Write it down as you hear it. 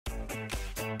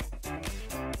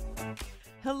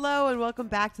Hello and welcome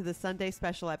back to the Sunday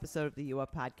special episode of the U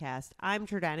Up Podcast. I'm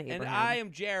Jordana Abraham. And I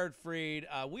am Jared Freed.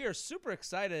 We are super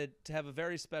excited to have a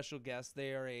very special guest.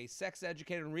 They are a sex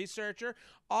educator and researcher,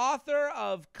 author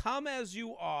of Come As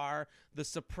You Are, the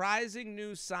surprising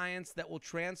new science that will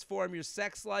transform your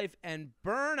sex life and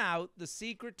burn out the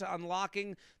secret to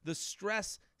unlocking the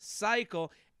stress cycle.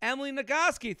 Emily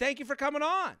Nagoski, thank you for coming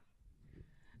on.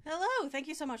 Hello. Thank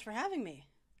you so much for having me.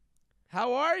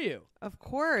 How are you? Of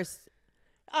course.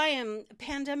 I am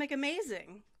pandemic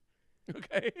amazing.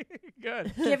 Okay,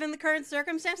 good. Given the current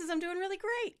circumstances, I'm doing really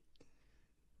great.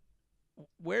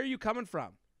 Where are you coming from?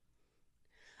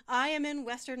 I am in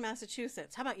Western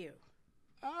Massachusetts. How about you?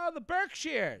 Oh, the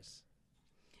Berkshires.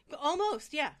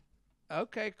 Almost, yeah.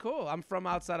 Okay, cool. I'm from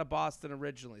outside of Boston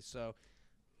originally, so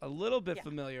a little bit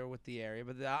familiar with the area.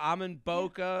 But I'm in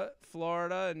Boca,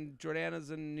 Florida, and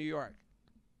Jordana's in New York.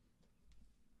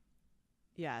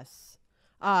 Yes.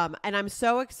 And I'm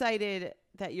so excited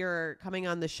that you're coming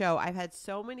on the show. I've had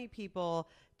so many people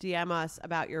DM us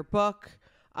about your book.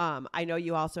 I know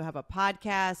you also have a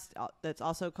podcast that's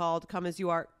also called Come As You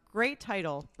Are. Great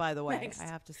title, by the way, Thanks. I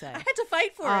have to say. I had to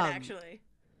fight for it, actually.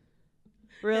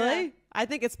 Really? Yeah. I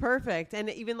think it's perfect. And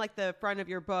even like the front of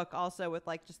your book also with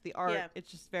like just the art, it's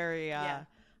just very, I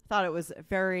thought it was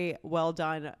very well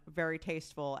done, very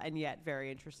tasteful, and yet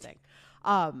very interesting.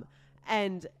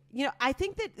 And, you know, I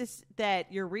think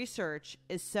that your research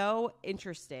is so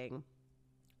interesting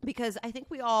because I think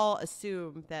we all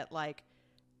assume that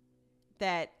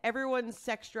that everyone's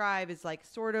sex drive is like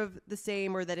sort of the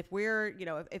same, or that if we're, you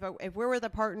know, if we're with a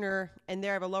partner and they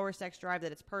have a lower sex drive,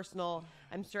 that it's personal.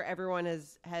 I'm sure everyone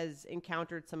has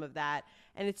encountered some of that.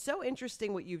 And it's so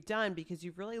interesting what you've done because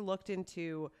you've really looked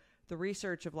into the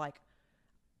research of like,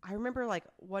 I remember like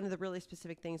one of the really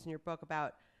specific things in your book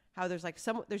about how there's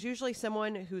usually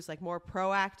someone who's like more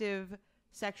proactive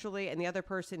sexually and the other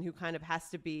person who kind of has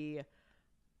to be,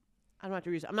 I'm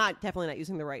definitely not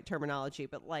using the right terminology,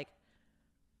 but like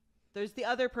there's the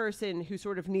other person who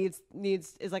sort of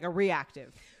is like a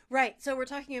reactive. Right. So we're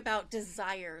talking about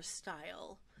desire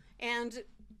style. And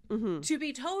to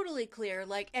be totally clear,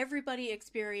 like everybody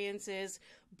experiences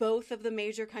both of the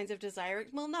major kinds of desire.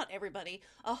 Well, not everybody,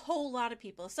 a whole lot of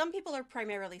people. Some people are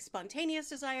primarily spontaneous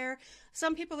desire.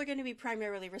 Some people are going to be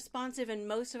primarily responsive, and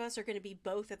most of us are going to be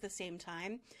both at the same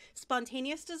time.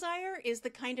 Spontaneous desire is the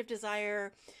kind of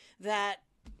desire that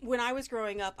when I was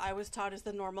growing up, I was taught as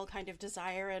the normal kind of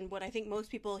desire. And what I think most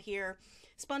people hear,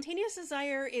 spontaneous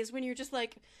desire is when you're just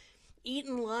like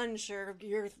eating lunch or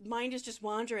your mind is just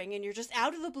wandering and you're just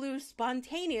out of the blue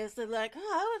spontaneously like,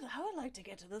 oh, I would like to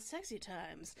get to the sexy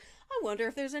times. I wonder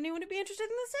if there's anyone to be interested in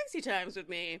the sexy times with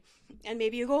me. And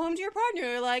maybe you go home to your partner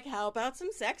and you're like, how about some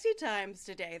sexy times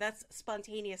today? That's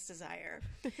spontaneous desire.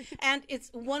 And it's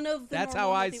one of the That's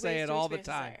how I say it all the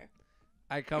time. Desire.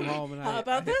 I come home and how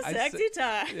about the sexy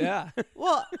time? Yeah.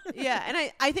 Well, yeah.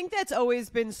 And I think that's always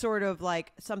been sort of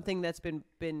like something that's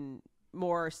been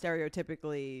more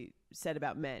stereotypically said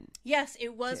about men. Yes,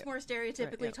 it was more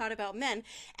stereotypically taught about men.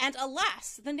 And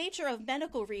alas, the nature of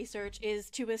medical research is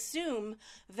to assume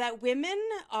that women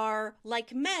are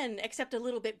like men, except a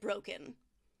little bit broken.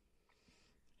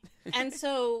 And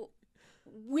so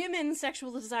women's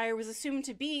sexual desire was assumed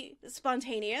to be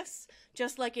spontaneous,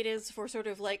 just like it is for sort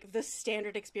of like the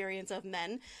standard experience of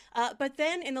men. But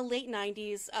then in the late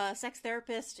 90s, a sex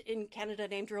therapist in Canada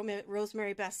named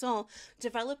Rosemary Basson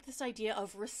developed this idea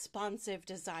of responsive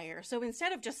desire. So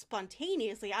instead of just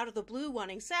spontaneously out of the blue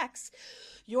wanting sex,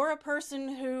 you're a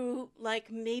person who, like,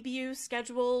 maybe you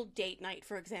schedule date night,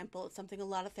 for example. It's something a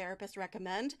lot of therapists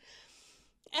recommend.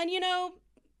 And, you know,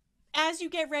 as you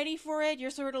get ready for it, you're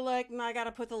sort of like, I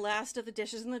gotta put the last of the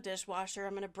dishes in the dishwasher.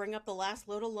 I'm gonna bring up the last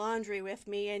load of laundry with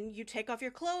me. And you take off your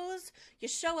clothes, you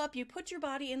show up, you put your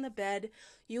body in the bed,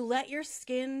 you let your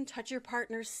skin touch your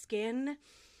partner's skin,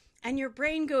 and your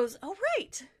brain goes, oh,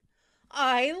 right,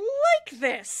 I like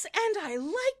this, and I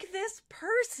like this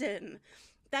person.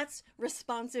 That's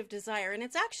responsive desire. And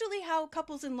it's actually how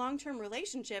couples in long-term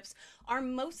relationships are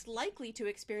most likely to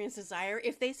experience desire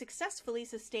if they successfully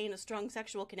sustain a strong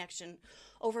sexual connection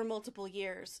over multiple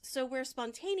years. So where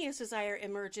spontaneous desire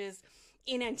emerges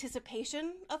in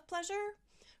anticipation of pleasure,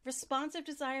 responsive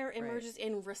desire emerges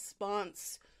in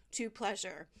response to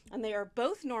pleasure. And they are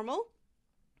both normal,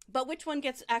 but which one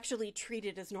gets actually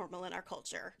treated as normal in our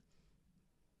culture?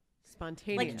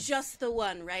 Spontaneous. Like just the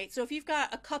one, right? So if you've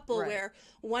got a couple where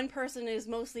one person is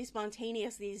mostly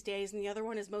spontaneous these days and the other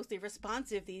one is mostly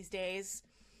responsive these days,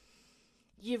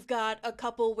 you've got a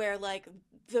couple where like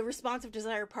the responsive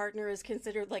desire partner is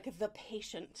considered like the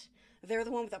patient. They're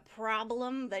the one with a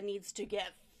problem that needs to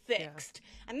get fixed.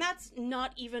 Yeah. And that's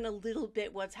not even a little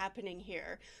bit what's happening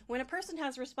here. When a person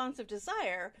has responsive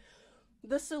desire,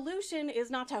 the solution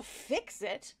is not to fix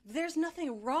it. There's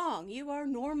nothing wrong. You are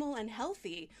normal and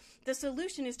healthy. The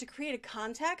solution is to create a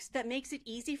context that makes it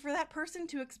easy for that person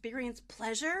to experience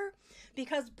pleasure,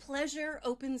 because pleasure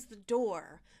opens the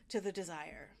door to the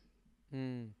desire.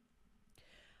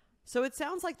 So it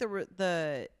sounds like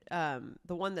the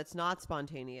one that's not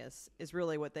spontaneous is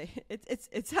really what they.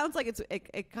 It sounds like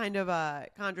it kind of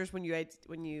conjures when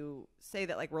you say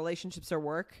that like relationships are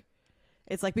work.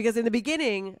 It's like, because in the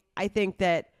beginning, I think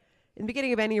that in the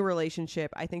beginning of any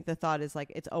relationship, I think the thought is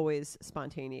like it's always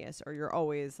spontaneous, or you're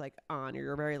always like on, or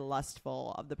you're very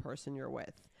lustful of the person you're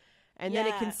with. And then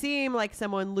it can seem like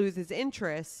someone loses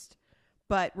interest,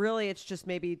 but really it's just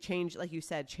maybe change, like you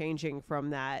said, changing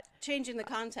from that. Changing the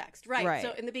context. Right.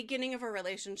 So in the beginning of a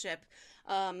relationship,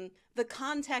 the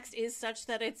context is such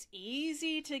that it's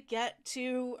easy to get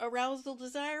to arousal,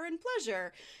 desire, and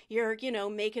pleasure. You're,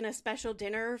 making a special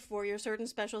dinner for your certain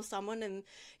special someone, and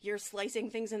you're slicing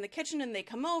things in the kitchen, and they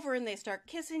come over and they start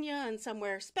kissing you and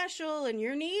somewhere special, and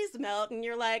your knees melt, and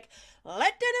you're like,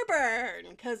 let dinner burn,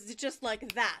 because it's just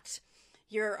like that.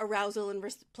 Your arousal and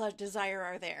desire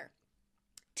are there.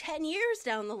 10 years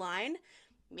down the line,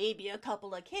 maybe a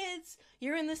couple of kids,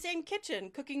 you're in the same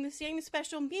kitchen cooking the same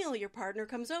special meal. Your partner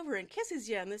comes over and kisses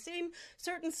you in the same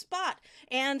certain spot.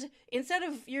 And instead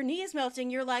of your knees melting,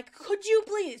 you're like, could you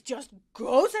please just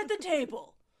go set the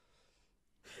table?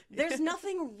 There's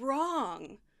nothing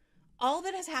wrong. All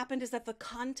that has happened is that the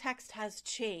context has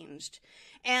changed.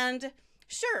 And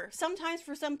sure, sometimes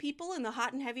for some people in the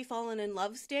hot and heavy fallen in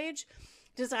love stage,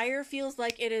 desire feels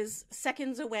like it is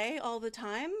seconds away all the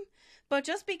time. But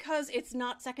just because it's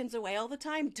not seconds away all the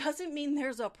time doesn't mean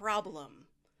there's a problem.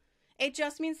 It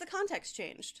just means the context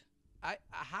changed.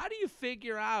 How do you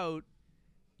figure out,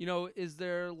 is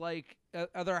there like,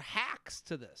 are there hacks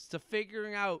to this, to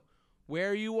figuring out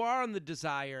where you are on the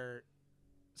desire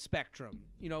spectrum?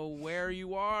 Where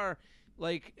you are,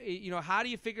 like, how do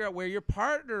you figure out where your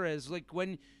partner is? Like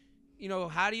when,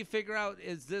 how do you figure out,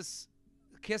 is this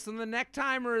kiss on the neck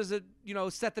time, or is it,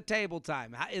 set the table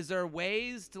time? Is there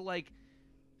ways to like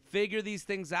figure these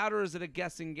things out, or is it a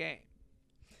guessing game?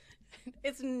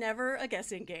 It's never a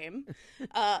guessing game.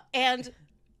 And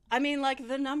I mean, like,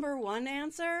 the number one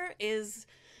answer is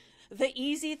the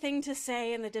easy thing to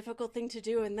say and the difficult thing to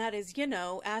do, and that is,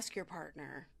 ask your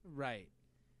partner. Right.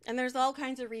 And there's all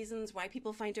kinds of reasons why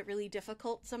people find it really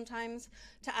difficult sometimes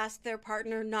to ask their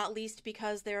partner, not least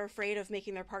because they're afraid of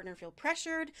making their partner feel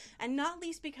pressured, and not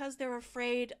least because they're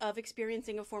afraid of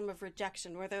experiencing a form of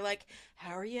rejection where they're like,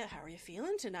 how are you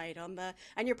feeling tonight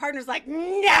and your partner's like,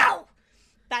 no!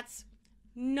 That's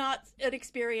not an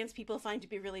experience people find to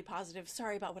be really positive.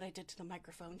 Sorry about what I did to the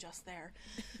microphone just there.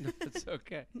 No, it's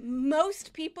okay.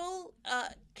 Most people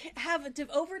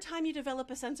over time you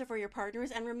develop a sense of where your partner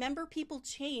is, and remember, people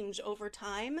change over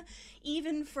time,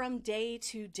 even from day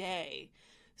to day.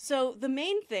 So the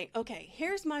main thing,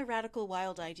 here's my radical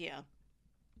wild idea.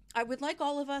 I would like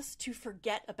all of us to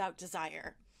forget about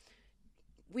desire.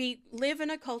 We live in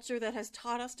a culture that has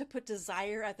taught us to put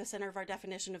desire at the center of our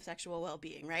definition of sexual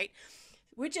well-being, right?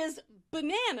 Which is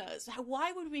bananas.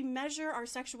 Why would we measure our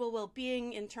sexual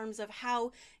well-being in terms of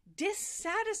how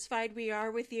dissatisfied we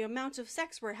are with the amount of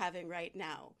sex we're having right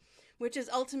now? Which is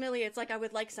ultimately, it's like, I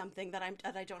would like something that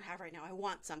I don't have right now. I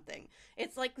want something.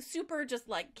 It's like super just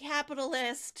like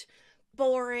capitalist,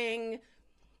 boring,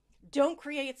 don't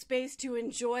create space to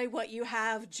enjoy what you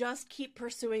have, just keep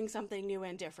pursuing something new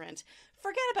and different.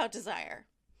 Forget about desire.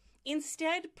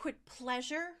 Instead, put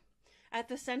pleasure at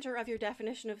the center of your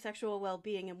definition of sexual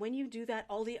well-being. And when you do that,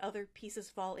 all the other pieces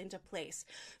fall into place.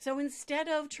 So instead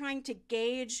of trying to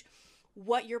gauge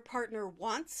what your partner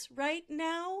wants right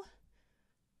now,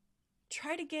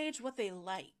 try to gauge what they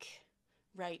like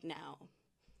right now.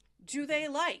 Do they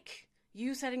like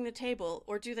you setting the table,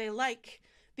 or do they like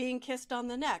being kissed on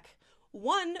the neck?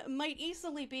 One might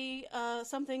easily be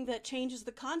something that changes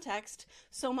the context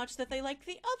so much that they like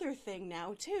the other thing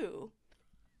now too.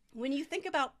 When you think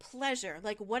about pleasure,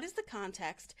 like, what is the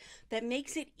context that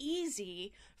makes it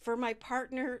easy for my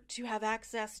partner to have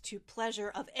access to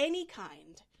pleasure of any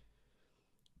kind?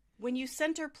 When you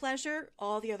center pleasure,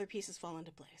 all the other pieces fall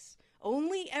into place.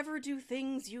 Only ever do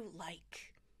things you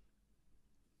like.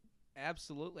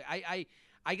 Absolutely.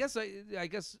 I guess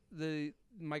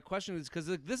my question is, because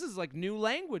this is like new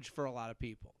language for a lot of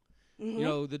people.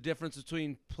 Mm-hmm. The difference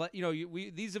between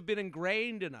these have been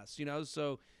ingrained in us.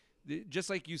 So. Just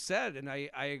like you said, and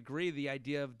I agree, the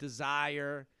idea of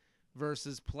desire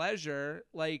versus pleasure,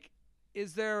 like,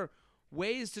 is there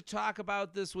ways to talk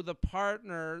about this with a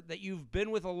partner that you've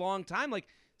been with a long time? Like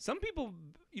some people,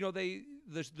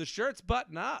 the shirts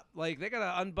button up, like they got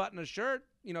to unbutton a shirt,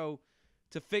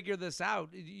 to figure this out.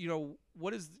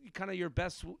 What is kind of your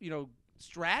best,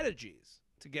 strategies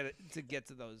to get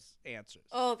to those answers?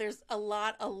 Oh, there's a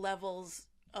lot of levels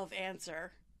of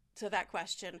answer to that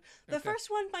question. The first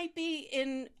one might be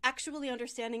in actually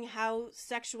understanding how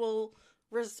sexual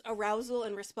arousal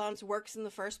and response works in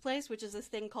the first place, which is this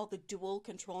thing called the dual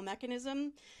control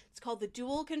mechanism. It's called the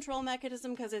dual control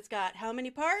mechanism because it's got how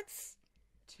many parts?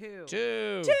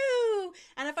 Two.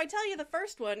 And if I tell you the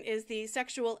first one is the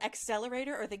sexual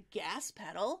accelerator or the gas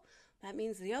pedal, that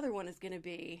means the other one is going to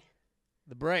be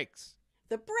the brakes.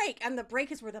 The brake. And the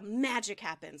brake is where the magic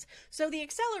happens. So the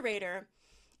accelerator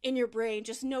in your brain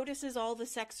just notices all the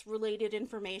sex-related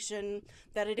information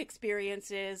that it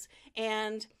experiences,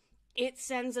 and it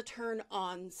sends a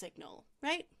turn-on signal,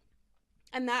 right?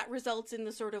 And that results in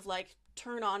the sort of like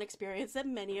turn-on experience that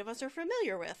many of us are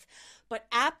familiar with. But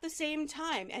at the same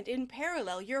time, and in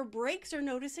parallel, your brakes are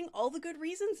noticing all the good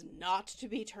reasons not to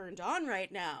be turned on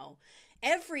right now.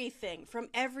 Everything from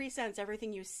every sense,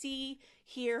 everything you see,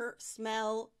 hear,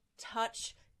 smell,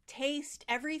 touch, taste,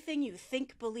 everything you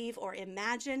think, believe, or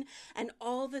imagine, and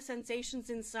all the sensations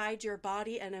inside your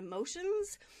body and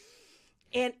emotions.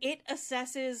 And it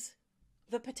assesses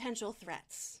the potential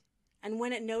threats. And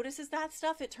when it notices that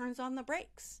stuff, it turns on the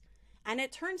brakes. And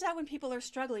it turns out when people are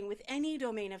struggling with any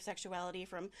domain of sexuality,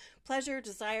 from pleasure,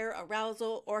 desire,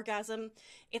 arousal, orgasm,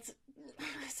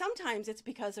 sometimes it's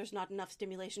because there's not enough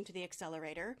stimulation to the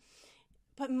accelerator.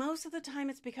 But most of the time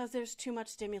it's because there's too much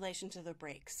stimulation to the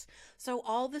brakes. So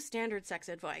all the standard sex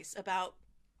advice about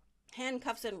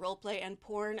handcuffs and role play and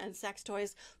porn and sex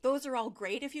toys, those are all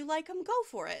great. If you like them, go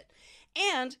for it.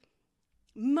 And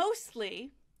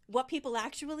mostly what people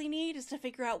actually need is to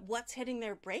figure out what's hitting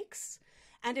their brakes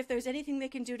and if there's anything they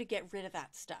can do to get rid of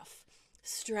that stuff.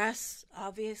 Stress,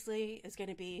 obviously, is going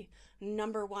to be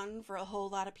number one for a whole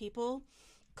lot of people.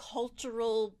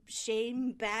 Cultural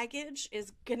shame baggage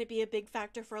is going to be a big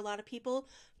factor for a lot of people.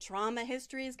 Trauma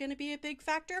history is going to be a big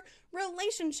factor.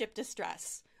 Relationship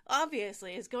distress,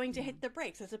 obviously, is going to hit the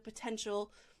brakes as a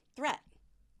potential threat.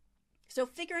 So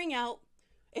figuring out,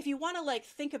 if you want to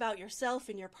think about yourself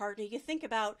and your partner, you think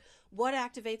about what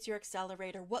activates your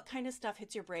accelerator, what kind of stuff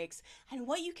hits your brakes, and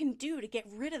what you can do to get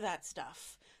rid of that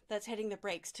stuff that's hitting the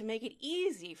brakes to make it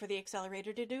easy for the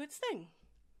accelerator to do its thing.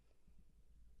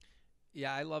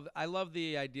 Yeah, I love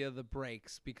the idea of the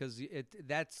brakes, because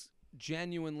that's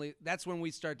when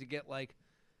we start to get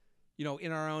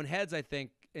in our own heads, I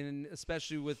think, and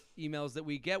especially with emails that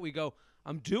we get, we go,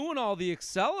 I'm doing all the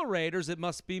accelerators, it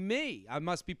must be me. I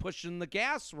must be pushing the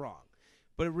gas wrong.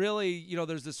 But it really,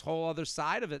 there's this whole other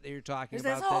side of it that you're talking about.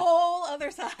 There's this whole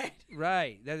other side.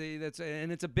 Right.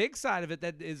 And it's a big side of it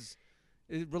that it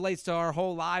relates to our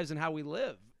whole lives and how we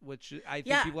live, which I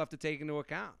think people have to take into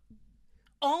account.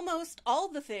 Almost all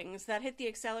the things that hit the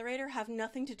accelerator have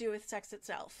nothing to do with sex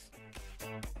itself.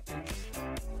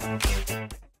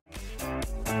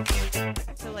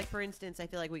 So, for instance, I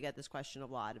feel like we get this question a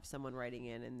lot of someone writing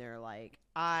in and they're like,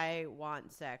 I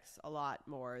want sex a lot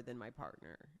more than my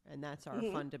partner. And that's our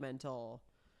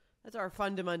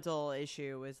fundamental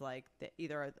issue is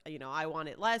either, I want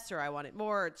it less or I want it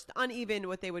more. It's uneven,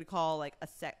 what they would call a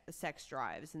sex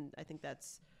drives. And I think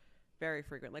that's very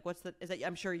frequent.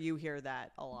 I'm sure you hear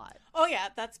that a lot. Oh yeah,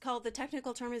 that's called, the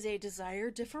technical term is a desire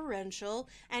differential,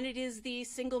 and it is the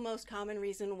single most common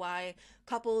reason why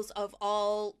couples of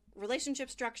all relationship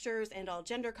structures and all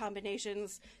gender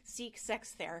combinations seek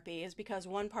sex therapy, is because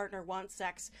one partner wants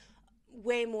sex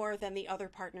way more than the other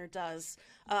partner does.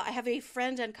 I have a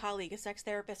friend and colleague, a sex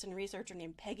therapist and researcher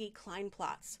named Peggy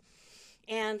Kleinplatz,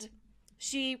 and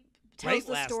she tells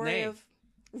the story of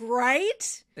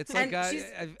right? It's I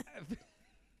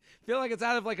feel like it's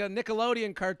out of a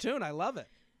Nickelodeon cartoon. I love it.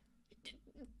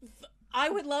 I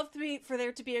would love for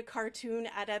there to be a cartoon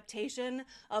adaptation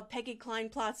of Peggy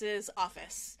Kleinplatz's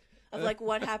office, of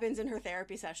what happens in her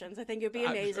therapy sessions. I think it would be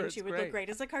amazing. She would look great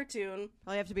as a cartoon.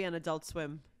 Probably have to be on Adult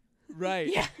Swim. Right.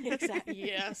 Yeah, exactly.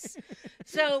 Yes.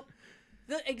 So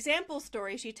the example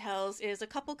story she tells is a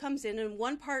couple comes in and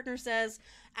one partner says,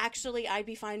 actually, I'd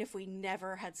be fine if we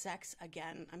never had sex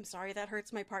again. I'm sorry that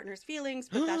hurts my partner's feelings,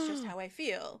 but that's just how I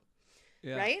feel.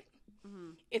 Yeah. Right?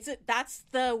 Mm-hmm. That's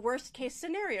the worst case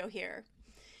scenario here.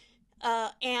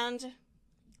 And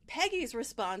Peggy's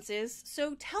response is,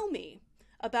 so tell me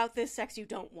about this sex you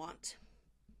don't want.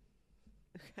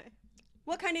 Okay.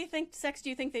 What kind of sex do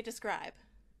you think they describe?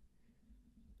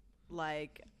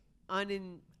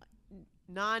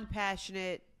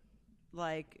 Non-passionate,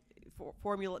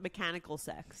 formula, mechanical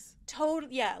sex.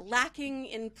 Lacking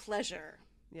in pleasure.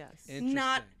 Yes.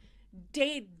 Not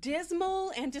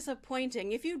dismal and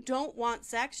disappointing. If you don't want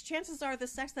sex, chances are the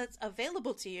sex that's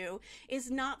available to you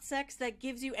is not sex that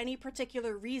gives you any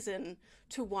particular reason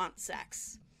to want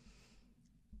sex.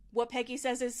 What Peggy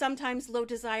says is sometimes low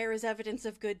desire is evidence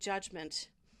of good judgment.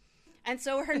 And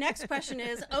so her next question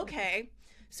is, okay,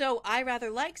 so I rather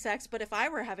like sex, but if I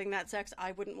were having that sex,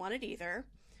 I wouldn't want it either.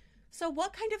 So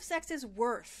what kind of sex is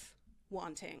worth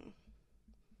wanting?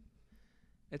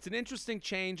 It's an interesting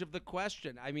change of the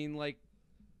question. I mean, like,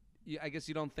 I guess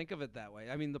you don't think of it that way.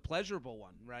 I mean, the pleasurable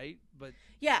one, right? But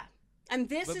yeah. And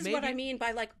this is what I mean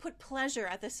by, like, put pleasure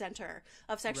at the center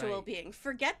of sexual well-being.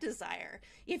 Forget desire.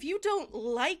 If you don't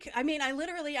like, I mean, I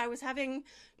was having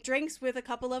drinks with a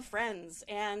couple of friends,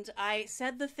 and I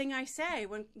said the thing I say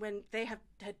when they had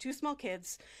 2 small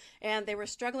kids, and they were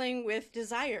struggling with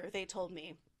desire, they told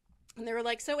me. And they were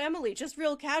like, so Emily, just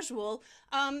real casual,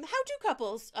 how do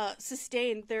couples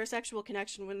sustain their sexual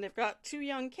connection when they've got 2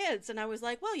 young kids? And I was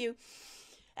like, well, you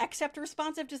accept a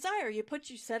responsive desire. You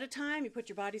set a time, you put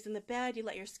your bodies in the bed, you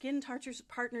let your skin touch your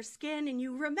partner's skin, and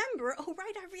you remember, oh,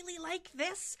 right, I really like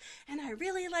this, and I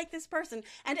really like this person.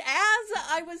 And as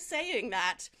I was saying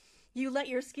that, you let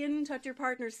your skin touch your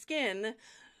partner's skin,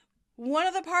 one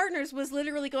of the partners was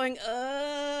literally going,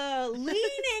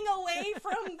 leaning away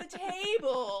from the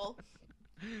table.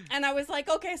 And I was like,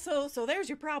 okay, so there's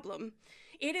your problem.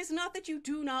 It is not that you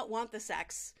do not want the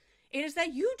sex. It is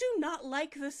that you do not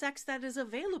like the sex that is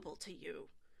available to you.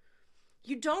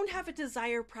 You don't have a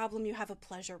desire problem, you have a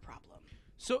pleasure problem.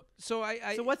 So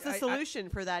what's the solution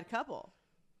for that couple?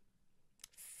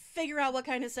 Figure out what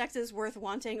kind of sex is worth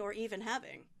wanting or even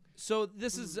having. So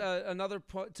this is another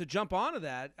point to jump onto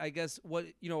that. I guess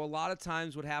a lot of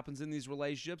times what happens in these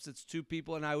relationships, it's 2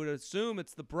 people, and I would assume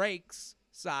it's the breaks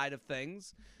side of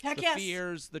things. Heck the yes.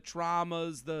 fears, the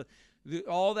traumas, the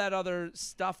all that other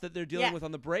stuff that they're dealing with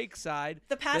on the break side.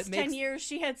 The past 10 years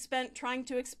she had spent trying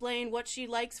to explain what she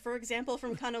likes, for example,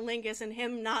 from cunnilingus, and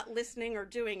him not listening or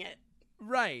doing it.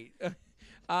 Right.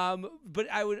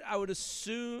 But I would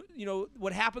assume,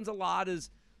 what happens a lot is,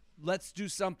 let's do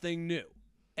something new.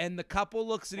 And the couple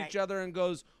looks at each other and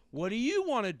goes, what do you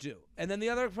want to do? And then the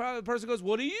other person goes,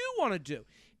 what do you want to do?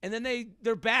 And then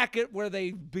they're back at where they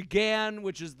began,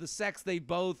 which is the sex they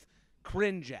both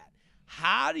cringe at.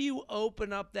 How do you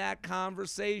open up that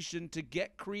conversation to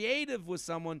get creative with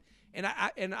someone? And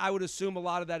I would assume a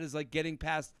lot of that is like getting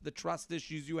past the trust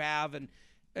issues you have and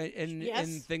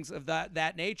things of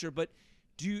that nature. But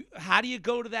how do you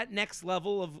go to that next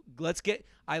level of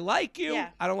I like you. Yeah.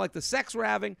 I don't like the sex we're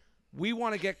having. We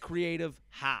want to get creative.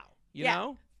 How? You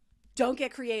know? Don't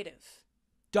get creative.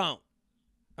 Don't.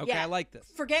 Okay, I like this.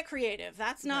 Forget creative.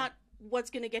 That's not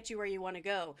what's going to get you where you want to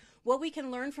go. What we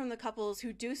can learn from the couples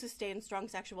who do sustain strong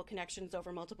sexual connections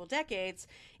over multiple decades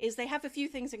is they have a few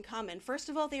things in common. First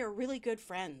of all, they are really good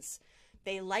friends.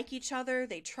 They like each other.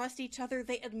 They trust each other.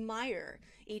 They admire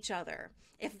each other.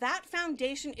 If that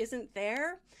foundation isn't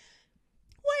there,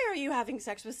 why are you having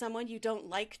sex with someone you don't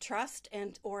like, trust,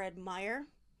 or admire?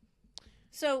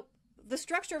 So the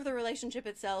structure of the relationship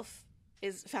itself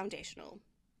is foundational.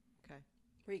 Okay.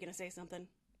 Were you going to say something?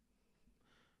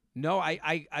 No,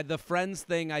 I the friends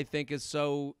thing I think is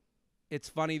so, it's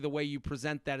funny the way you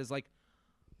present that is like,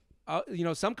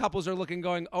 some couples are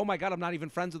going, oh my God, I'm not even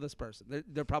friends with this person.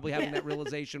 They're probably having that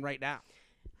realization right now.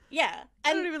 Yeah.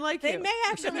 I don't even like you. They may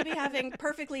actually be having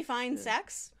perfectly fine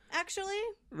sex, actually.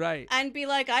 Right. And be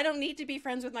like, I don't need to be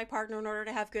friends with my partner in order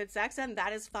to have good sex, and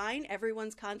that is fine.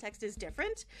 Everyone's context is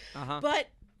different. Uh-huh. But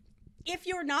if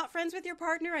you're not friends with your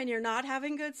partner and you're not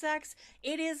having good sex,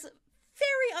 it is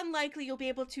very unlikely you'll be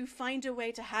able to find a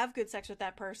way to have good sex with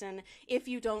that person if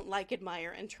you don't like,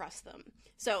 admire, and trust them.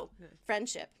 So,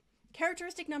 friendship.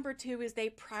 Characteristic number 2 is they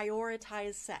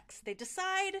prioritize sex. They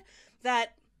decide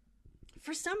that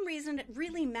for some reason it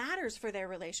really matters for their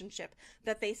relationship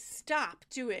that they stop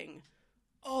doing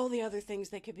all the other things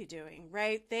they could be doing,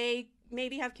 right? They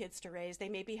maybe have kids to raise. They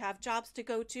maybe have jobs to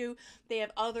go to. They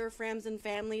have other friends and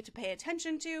family to pay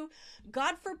attention to.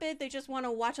 God forbid they just want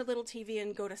to watch a little TV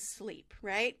and go to sleep,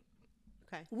 right?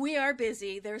 Okay. We are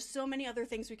busy. There's so many other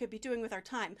things we could be doing with our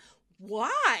time.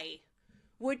 Why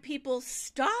would people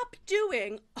stop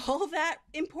doing all that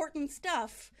important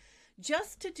stuff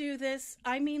just to do this,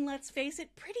 I mean, let's face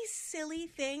it, pretty silly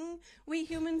thing we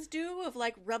humans do of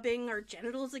like rubbing our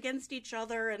genitals against each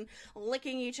other and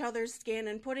licking each other's skin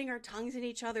and putting our tongues in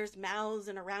each other's mouths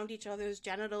and around each other's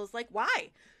genitals? Like, why?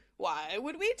 Why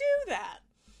would we do that?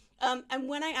 And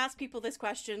when I ask people this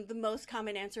question, the most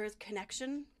common answer is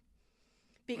connection.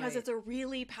 because it's a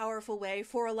really powerful way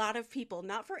for a lot of people,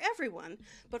 not for everyone,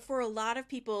 but for a lot of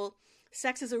people,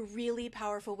 sex is a really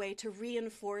powerful way to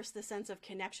reinforce the sense of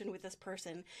connection with this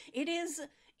person. It is,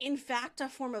 in fact, a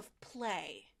form of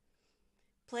play.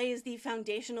 Play is the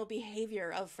foundational behavior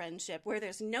of friendship, where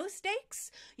there's no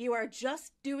stakes. You are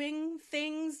just doing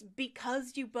things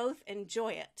because you both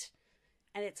enjoy it.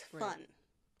 And it's fun,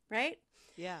 right?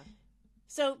 Yeah.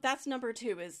 So that's number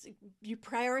 2, is you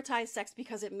prioritize sex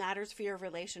because it matters for your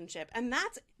relationship. And there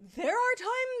are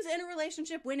times in a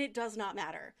relationship when it does not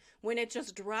matter. When it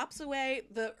just drops away.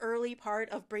 The early part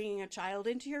of bringing a child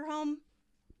into your home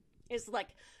is like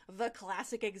the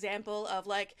classic example of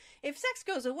like, if sex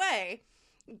goes away,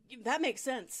 that makes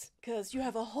sense because you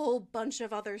have a whole bunch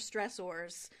of other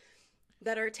stressors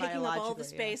that are taking up all the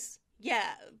space.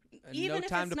 Yeah. Even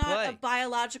if it's not a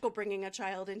biological bringing a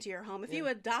child into your home, if you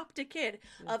adopt a kid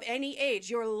of any age,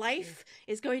 your life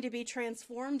is going to be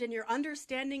transformed, and your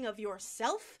understanding of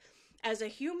yourself as a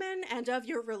human and of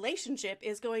your relationship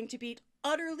is going to be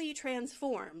utterly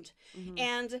transformed.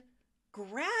 And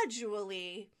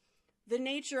gradually, the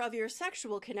nature of your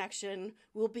sexual connection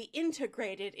will be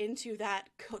integrated into that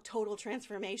total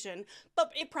transformation.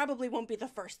 But it probably won't be the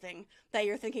first thing that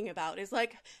you're thinking about, is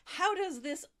like, how does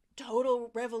this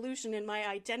total revolution in my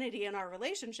identity and our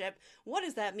relationship, what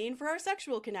does that mean for our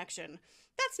sexual connection?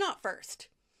 That's not first.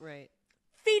 Right.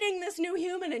 Feeding this new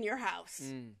human in your house.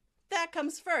 That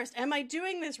comes first. Am I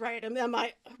doing this right?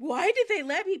 Why did they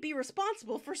let me be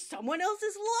responsible for someone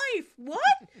else's life?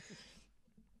 What?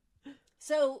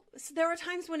 So there are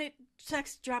times when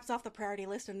sex drops off the priority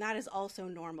list, and that is also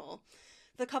normal.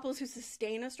 The couples who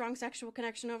sustain a strong sexual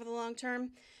connection over the long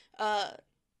term,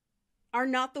 are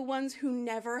not the ones who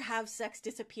never have sex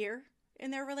disappear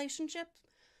in their relationship.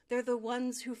 They're the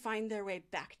ones who find their way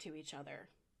back to each other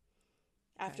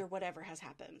after whatever has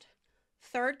happened.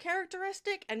 Third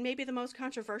characteristic, and maybe the most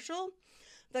controversial,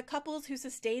 the couples who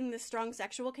sustain this strong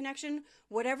sexual connection,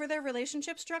 whatever their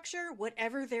relationship structure,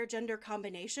 whatever their gender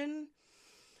combination,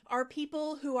 are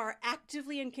people who are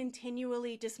actively and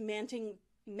continually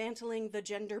dismantling the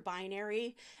gender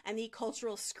binary and the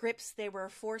cultural scripts they were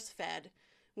force-fed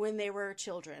when they were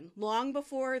children, long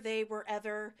before they were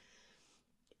ever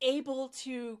able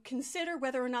to consider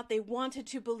whether or not they wanted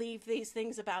to believe these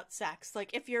things about sex. Like,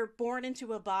 if you're born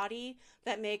into a body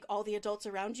that make all the adults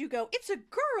around you go, it's a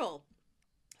girl,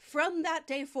 from that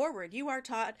day forward, you are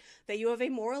taught that you have a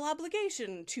moral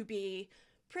obligation to be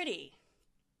pretty,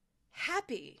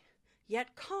 happy,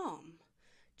 yet calm,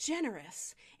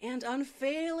 generous, and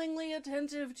unfailingly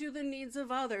attentive to the needs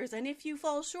of others. And if you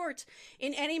fall short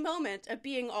in any moment of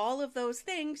being all of those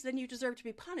things, then you deserve to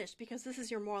be punished because this is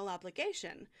your moral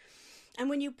obligation. And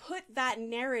when you put that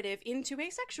narrative into a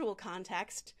sexual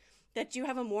context, that you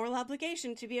have a moral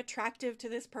obligation to be attractive to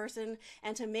this person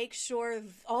and to make sure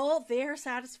all they're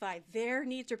satisfied, their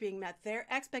needs are being met, their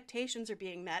expectations are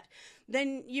being met,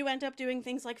 then you end up doing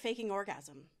things like faking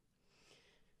orgasm.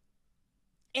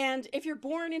 And if you're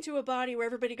born into a body where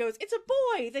everybody goes, it's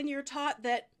a boy, then you're taught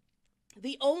that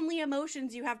the only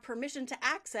emotions you have permission to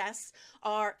access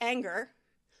are anger,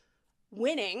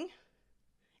 winning,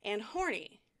 and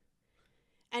horny.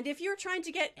 And if you're trying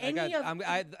to get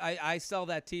I sell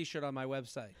that T-shirt on my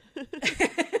website.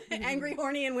 Angry,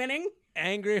 horny, and winning?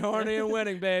 Angry, horny, and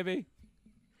winning, baby.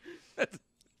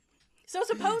 So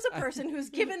suppose a person who's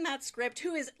given that script,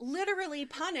 who is literally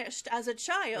punished as a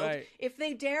child, if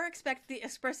they dare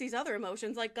express these other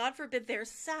emotions, like God forbid they're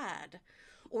sad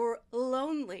or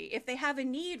lonely, if they have a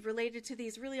need related to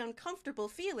these really uncomfortable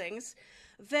feelings,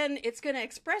 then it's going to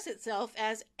express itself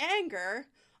as anger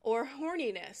or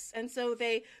horniness. And so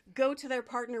they go to their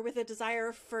partner with a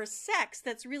desire for sex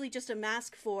that's really just a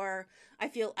mask for, I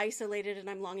feel isolated and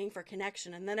I'm longing for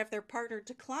connection. And then if their partner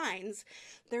declines,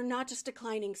 they're not just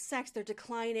declining sex, they're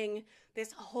declining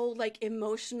this whole like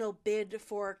emotional bid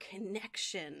for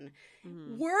connection.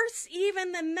 Worse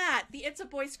even than that, the It's a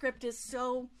Boy script is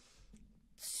so,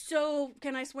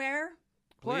 can I swear?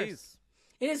 Please.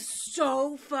 It is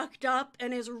so fucked up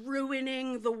and is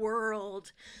ruining the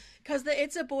world. Because the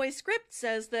It's a Boy script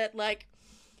says that, like,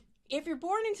 if you're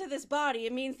born into this body,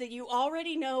 it means that you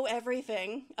already know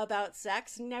everything about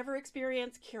sex, never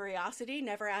experience curiosity,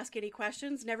 never ask any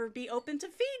questions, never be open to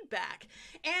feedback.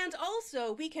 And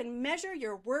also, we can measure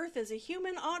your worth as a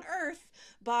human on Earth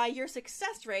by your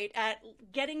success rate at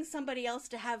getting somebody else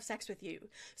to have sex with you.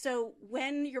 So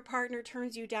when your partner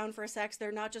turns you down for sex,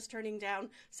 they're not just turning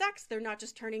down sex, they're not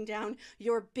just turning down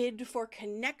your bid for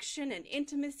connection and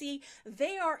intimacy,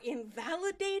 they are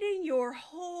invalidating your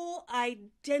whole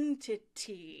identity.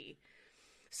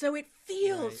 So it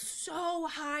feels so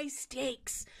high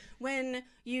stakes when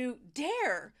you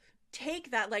dare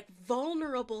take that like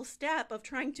vulnerable step of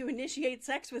trying to initiate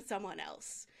sex with someone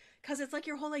else, because it's like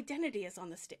your whole identity is on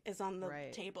the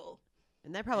table.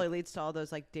 And that probably leads to all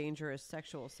those like dangerous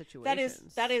sexual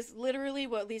situations. That is literally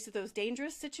what leads to those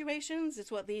dangerous situations.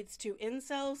 It's what leads to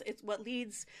incels. It's what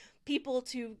leads people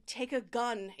to take a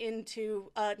gun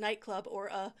into a nightclub or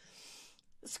a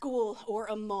school or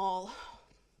a mall.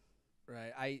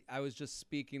 Right. I was just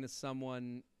speaking to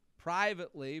someone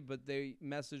privately, but they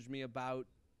messaged me about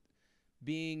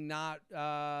being not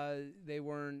they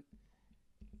weren't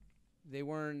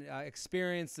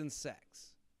experienced in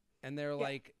sex, and they're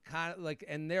like kind of like,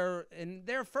 and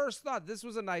their first thought, this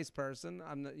was a nice person.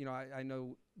 I'm not, I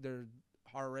know there are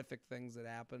horrific things that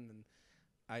happen, and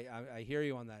I hear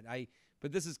you on that.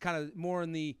 But this is kind of more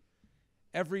in the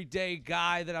everyday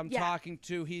guy that I'm talking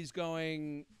to. He's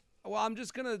going, well, I'm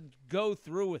just gonna go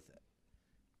through with it,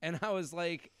 and I was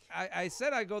like, I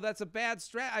said, that's a bad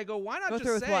strat. I go, why not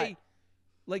just say,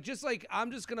 like, just like,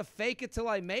 I'm just going to fake it till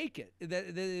I make it.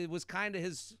 That it was kind of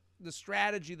the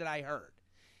strategy that I heard.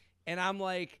 And I'm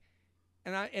like,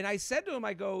 and I said to him,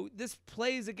 I go, this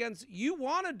plays against, you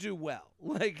want to do well.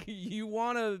 Like, you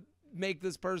want to make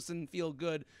this person feel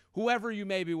good, whoever you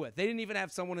may be with. They didn't even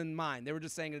have someone in mind. They were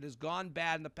just saying it has gone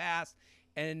bad in the past.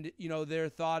 And, their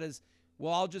thought is,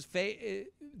 well, I'll just fake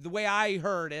the way I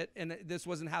heard it, and this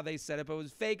wasn't how they said it, but it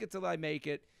was fake it till I make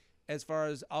it, as far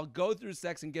as I'll go through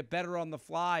sex and get better on the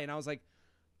fly. And I was like,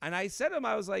 and I said to him,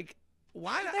 I was like,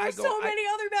 why not? There's so many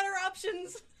other better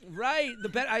options. Right.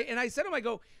 And I said to him,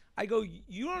 I go,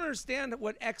 you don't understand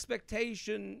what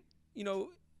expectation,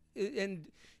 and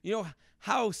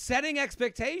how setting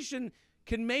expectation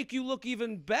can make you look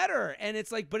even better. And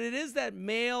it's like, but it is that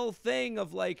male thing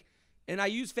of like, and I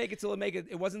use fake it till I make it.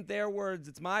 It wasn't their words.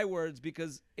 It's my words,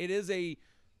 because it is a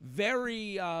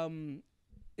very,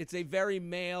 it's a very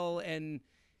male and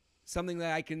something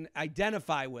that I can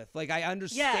identify with. Like, I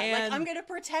understand. Yeah, like, I'm going to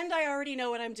pretend I already know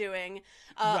what I'm doing.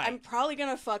 I'm probably going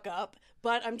to fuck up,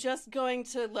 but I'm just going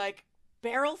to, like,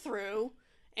 barrel through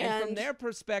and from their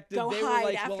perspective, they were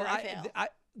like, well,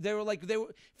 they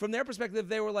were from their perspective,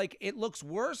 they were like, it looks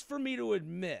worse for me to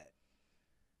admit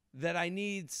that I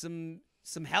need some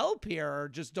help here, or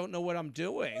just don't know what I'm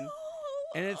doing. No.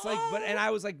 And it's like, and I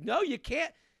was like, no, you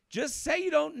can't just say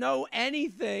you don't know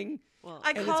anything. Well,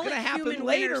 and it's going to happen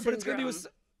later, but it's going to be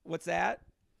what's that?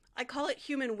 I call it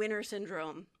human winner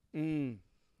syndrome. Mm.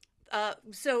 The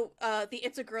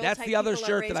It's a Girl. That's type the other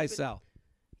shirt raised, that I sell.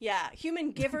 Yeah,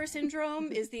 human giver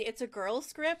syndrome is the It's a Girl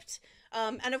script.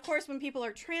 And of course, when people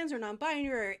are trans or non-binary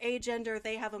or agender,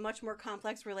 they have a much more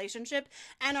complex relationship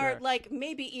and are like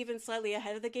maybe even slightly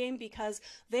ahead of the game, because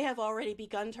they have already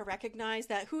begun to recognize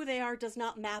that who they are does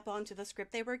not map onto the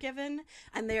script they were given,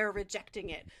 and they are rejecting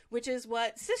it, which is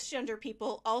what cisgender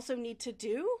people also need to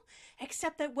do.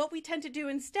 Except that what we tend to do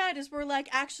instead is we're like,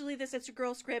 actually, this It's a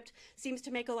Girl script seems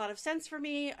to make a lot of sense for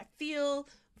me. I feel...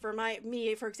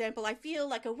 For example, I feel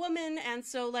like a woman, and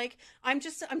so like I'm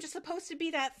just supposed to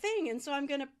be that thing, and so I'm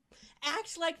gonna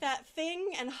act like that thing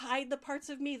and hide the parts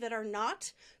of me that are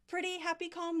not pretty, happy,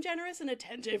 calm, generous, and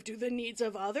attentive to the needs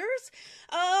of others,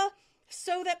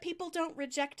 so that people don't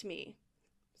reject me.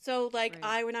 So like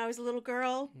when I was a little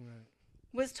girl,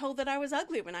 was told that I was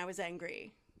ugly when I was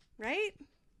angry, right?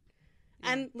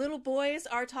 Yeah. And little boys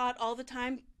are taught all the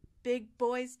time, big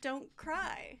boys don't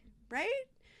cry, right?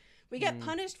 We get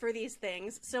punished for these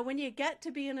things. So when you get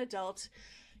to be an adult,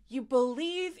 you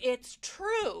believe it's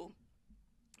true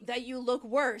that you look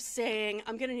worse saying,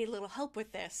 I'm going to need a little help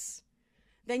with this,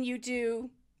 than you do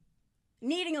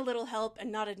needing a little help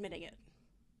and not admitting it.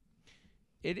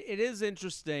 It is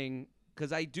interesting,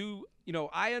 because I do,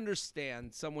 I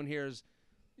understand someone here's,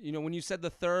 when you said the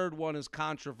third one is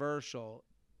controversial,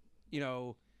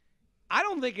 I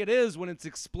don't think it is when it's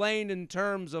explained in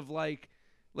terms of like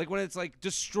when it's like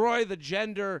destroy the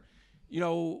gender,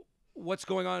 what's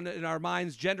going on in our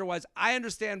minds gender-wise. I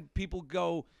understand people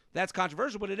go, that's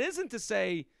controversial, but it isn't to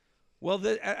say, well,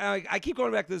 I keep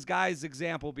going back to this guy's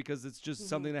example because it's just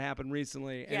something that happened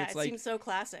recently. And it's it seems so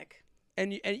classic.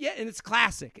 And it's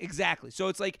classic, exactly. So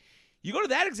it's like, you go to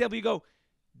that example, you go,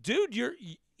 dude,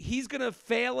 he's going to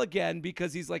fail again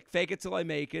because he's like, fake it till I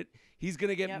make it. He's going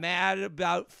to get mad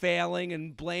about failing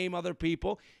and blame other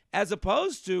people. As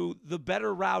opposed to the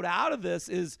better route out of this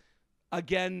is,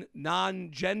 again,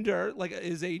 non-gender, like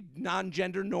is a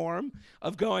non-gender norm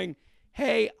of going,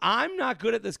 hey, I'm not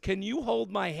good at this. Can you hold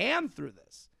my hand through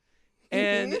this?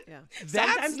 And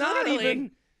that's not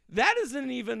even, that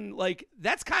isn't even like,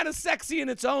 that's kind of sexy in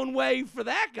its own way for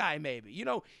that guy maybe.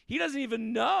 He doesn't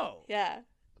even know. Yeah.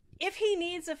 if he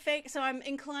needs a fake, so I'm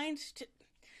inclined to,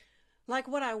 like,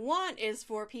 what I want is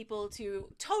for people to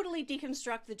totally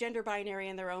deconstruct the gender binary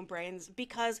in their own brains,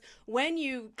 because when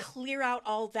you clear out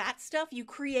all that stuff, you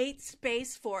create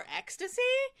space for ecstasy.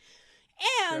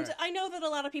 And Sure. I know that a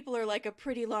lot of people are like a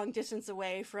pretty long distance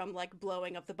away from like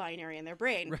blowing up the binary in their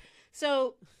brain. Right.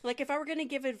 So like if I were going to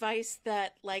give advice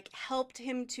that like helped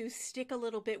him to stick a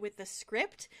little bit with the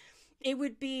script, it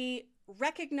would be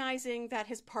recognizing that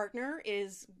his partner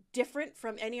is different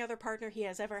from any other partner he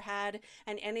has ever had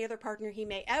and any other partner he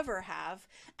may ever have.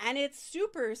 And it's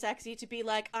super sexy to be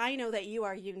like, I know that you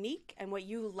are unique and what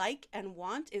you like and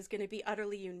want is going to be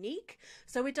utterly unique.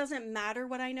 So it doesn't matter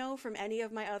what I know from any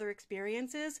of my other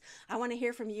experiences. I want to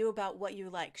hear from you about what you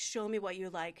like. Show me what you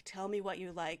like. Tell me what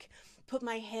you like. Put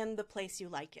my hand the place you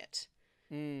like it.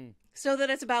 So that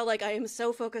it's about like, I am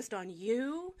so focused on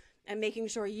you and making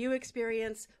sure you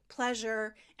experience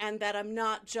pleasure and that I'm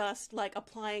not just like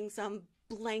applying some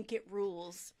blanket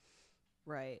rules.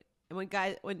 Right. And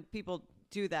when people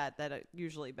do that, that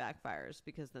usually backfires,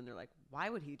 because then they're like, why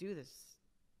would he do this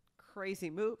crazy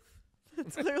move?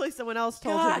 It's clearly someone else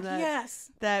told him that.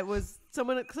 Yes. That was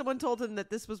someone told him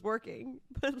that this was working.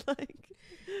 But like,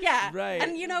 yeah. Right.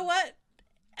 And you know what?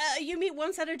 You meet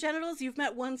one set of genitals, you've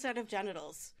met one set of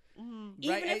genitals.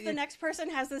 Even if the next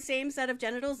person has the same set of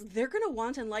genitals, they're going to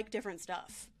want and like different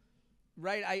stuff.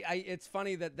 Right. It's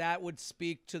funny that would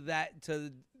speak to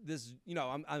this,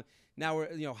 I'm now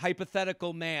we're,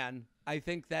 hypothetical man. I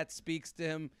think that speaks to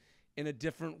him in a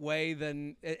different way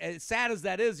than, as sad as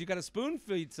that is, you got to spoon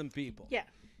feed some people. Yeah.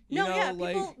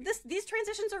 People, these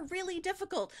transitions are really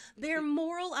difficult. They're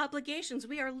moral obligations.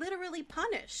 We are literally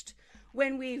punished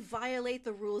when we violate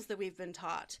the rules that we've been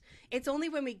taught. It's only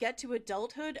when we get to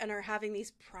adulthood and are having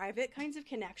these private kinds of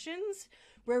connections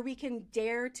where we can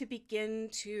dare to begin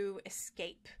to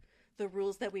escape the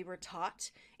rules that we were taught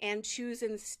and choose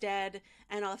instead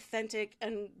an authentic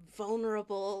and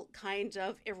vulnerable kind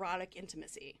of erotic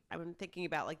intimacy. I'm thinking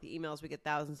about like the emails. We get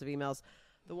thousands of emails.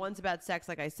 The ones about sex,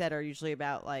 like I said, are usually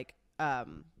about like, I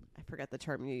forget the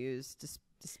term you use,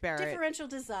 disparate. Differential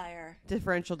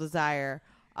desire.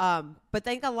 But I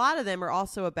think a lot of them are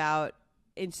also about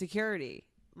insecurity,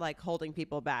 like holding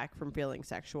people back from feeling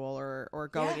sexual or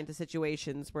going into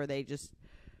situations where they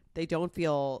don't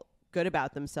feel good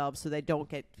about themselves, so they don't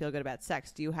feel good about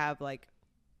sex. Do you have like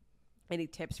any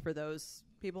tips for those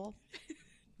people?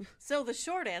 So the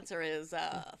short answer is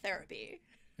therapy.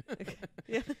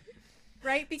 Yeah.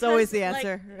 Right? Because it's always the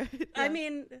answer. Like, I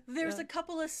mean, there's a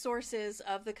couple of sources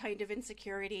of the kind of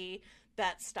insecurity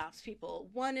that stops people.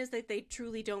 One is that they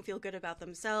truly don't feel good about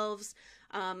themselves.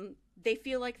 They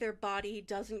feel like their body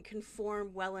doesn't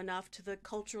conform well enough to the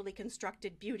culturally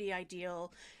constructed beauty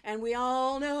ideal. And we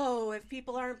all know if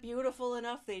people aren't beautiful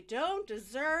enough, they don't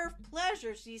deserve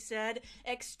pleasure, she said,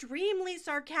 extremely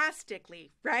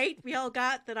sarcastically, right? We all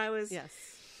got that I was... Yes.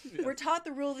 We're taught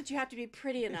the rule that you have to be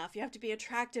pretty enough. You have to be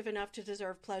attractive enough to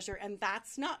deserve pleasure. And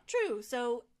that's not true.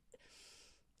 So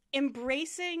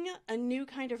embracing a new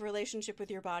kind of relationship with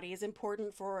your body is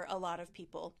important for a lot of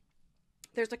people.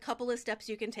 There's a couple of steps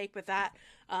you can take with that.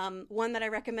 One that I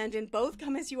recommend in both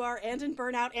Come As You Are and in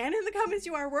Burnout and in the Come As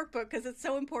You Are workbook, because it's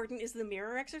so important, is the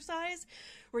mirror exercise,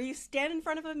 where you stand in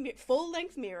front of a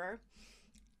full-length mirror,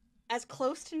 as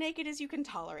close to naked as you can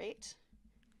tolerate.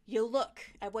 You look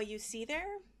at what you see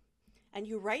there, and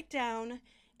you write down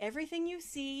everything you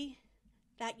see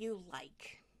that you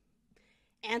like.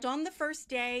 And on the first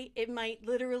day, it might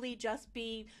literally just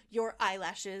be your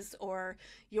eyelashes or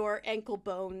your ankle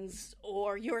bones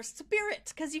or your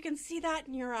spirit, because you can see that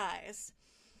in your eyes.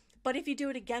 But if you do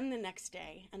it again the next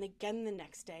day, and again the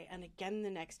next day, and again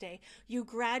the next day, you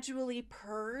gradually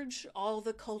purge all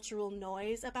the cultural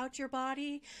noise about your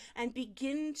body and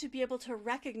begin to be able to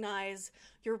recognize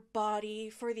your body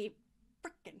for the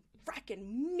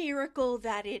frickin' miracle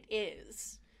that it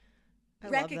is. I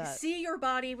love that. See your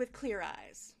body with clear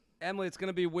eyes. Emily, it's going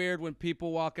to be weird when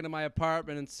people walk into my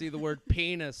apartment and see the word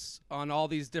penis on all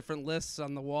these different lists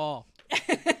on the wall.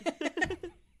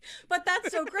 But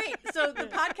that's so great. So the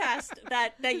podcast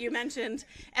that you mentioned,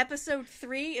 episode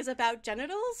 3 is about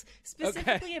genitals,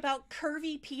 specifically about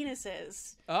curvy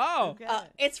penises. Oh. Okay.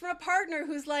 It's from a partner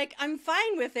who's like, I'm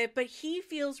fine with it, but he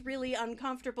feels really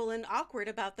uncomfortable and awkward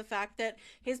about the fact that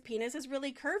his penis is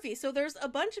really curvy. So there's a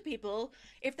bunch of people,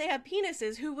 if they have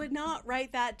penises, who would not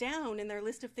write that down in their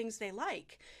list of things they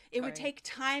like. It would take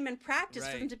time and practice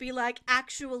for them to be like,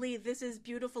 actually, this is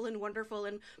beautiful and wonderful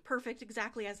and perfect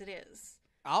exactly as it is.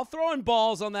 I'll throw in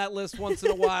balls on that list once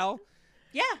in a while.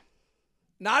 Yeah.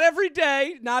 Not every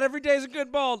day. Not every day is a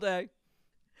good ball day.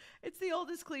 It's the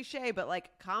oldest cliche, but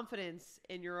like confidence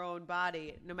in your own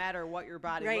body, no matter what your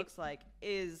body looks like,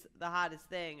 is the hottest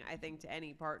thing, I think, to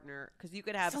any partner. Because you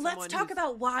could have someone. So let's talk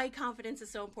about why confidence is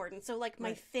so important. So, like,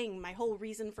 my whole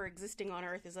reason for existing on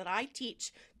Earth is that I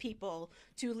teach people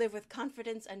to live with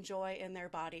confidence and joy in their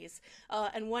bodies.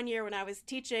 And one year when I was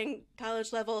teaching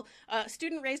college level, a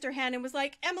student raised her hand and was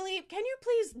like, Emily, can you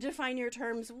please define your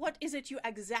terms? What is it you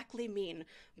exactly mean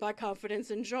by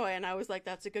confidence and joy? And I was like,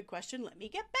 that's a good question. Let me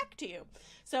get back to you.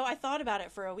 So I thought about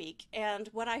it for a week. And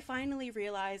what I finally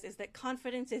realized is that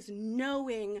confidence is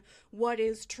knowing what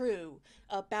is true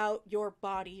about your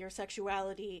body, your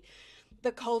sexuality,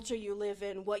 the culture you live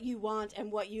in, what you want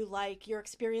and what you like, your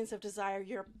experience of desire,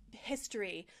 your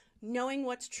history, knowing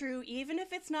what's true, even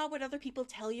if it's not what other people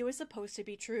tell you is supposed to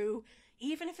be true,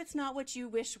 even if it's not what you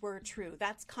wish were true.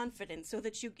 That's confidence. So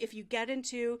that if you get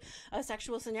into a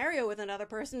sexual scenario with another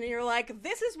person and you're like,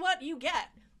 this is what you get,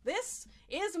 this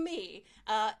is me,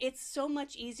 it's so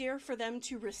much easier for them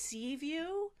to receive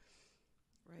you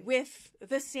with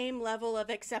the same level of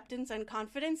acceptance and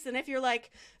confidence than if you're like,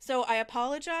 so I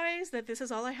apologize that this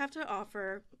is all I have to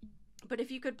offer, but if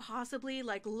you could possibly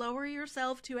like lower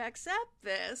yourself to accept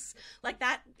this, like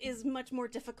that is much more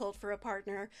difficult for a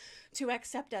partner to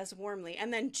accept as warmly.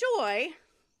 And then joy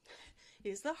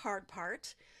is the hard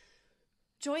part.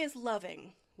 Joy is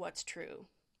loving what's true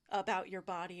about your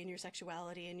body and your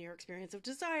sexuality and your experience of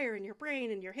desire and your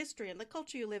brain and your history and the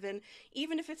culture you live in,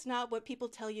 even if it's not what people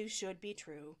tell you should be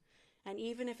true, and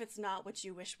even if it's not what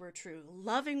you wish were true.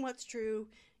 Loving what's true,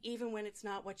 even when it's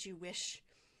not what you wish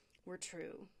were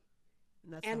true.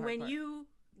 And when part.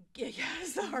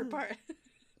 It's the hard part.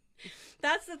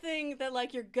 That's the thing that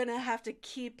like you're gonna have to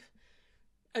keep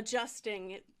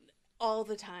adjusting all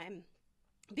the time,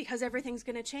 because everything's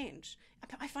going to change.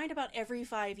 I find about every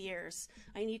 5 years,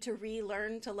 I need to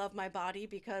relearn to love my body,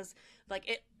 because like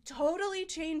it totally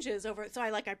changes over. So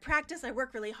I practice, I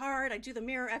work really hard. I do the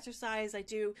mirror exercise. I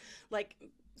do like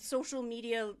social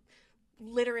media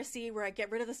literacy where I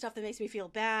get rid of the stuff that makes me feel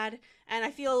bad and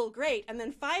I feel great. And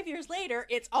then 5 years later,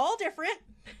 it's all different.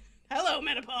 Hello,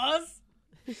 menopause.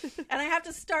 And I have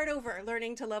to start over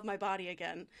learning to love my body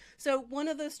again. So one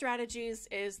of those strategies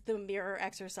is the mirror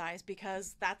exercise,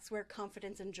 because that's where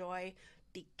confidence and joy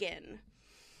begin.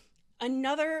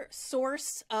 Another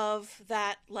source of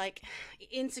that like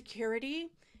insecurity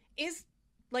is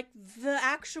like the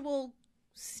actual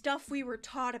stuff we were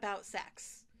taught about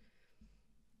sex.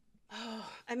 Oh,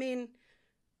 I mean,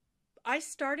 I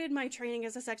started my training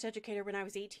as a sex educator when I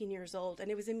was 18 years old, and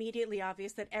it was immediately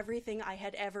obvious that everything I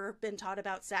had ever been taught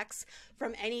about sex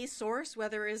from any source,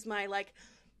 whether it is my like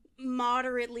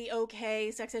moderately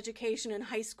okay sex education in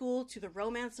high school to the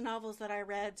romance novels that I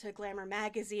read to Glamour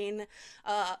magazine.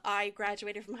 I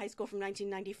graduated from high school from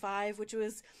 1995, which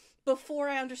was before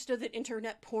I understood that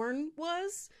internet porn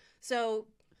was. So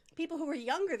people who were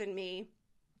younger than me,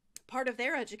 part of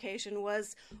their education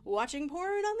was watching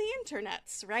porn on the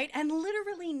internets, right? And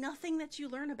literally nothing that you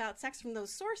learn about sex from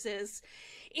those sources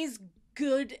is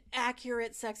good,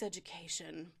 accurate sex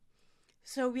education.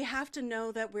 So we have to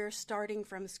know that we're starting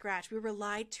from scratch. We were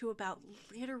lied to about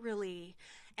literally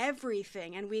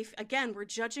everything. And we're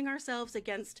judging ourselves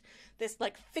against this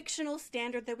like fictional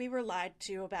standard that we were lied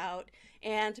to about.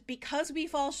 And because we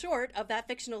fall short of that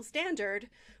fictional standard,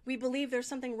 we believe there's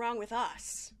something wrong with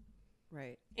us.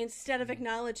 Right. Instead of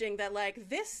acknowledging that, like,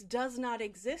 this does not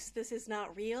exist, this is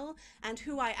not real, and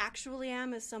who I actually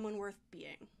am is someone worth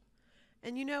being.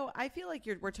 And, you know, I feel like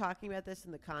we're talking about this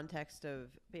in the context of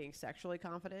being sexually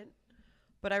confident,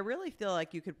 but I really feel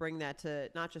like you could bring that to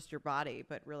not just your body,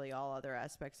 but really all other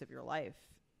aspects of your life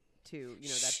to, you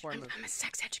know, that form I'm a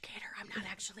sex educator. I'm not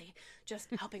actually just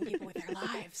helping people with their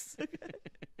lives.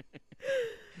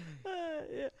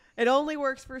 Yeah. It only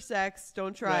works for sex.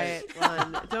 Don't try it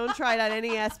on. Don't try it on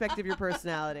any aspect of your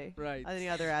personality. Right. On any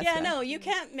other aspect. Yeah, no, you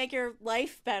can't make your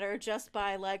life better just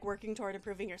by like working toward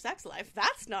improving your sex life.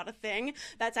 That's not a thing.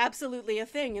 That's absolutely a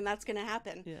thing, and that's going to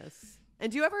happen. Yes.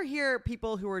 And do you ever hear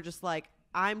people who are just like,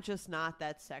 I'm just not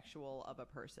that sexual of a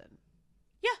person?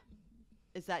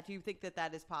 Yeah. Do you think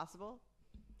that is possible?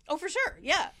 Oh, for sure.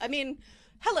 Yeah. I mean,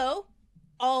 hello,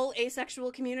 all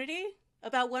asexual community.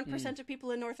 About 1% of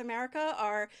people in North America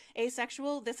are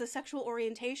asexual. This is sexual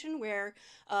orientation where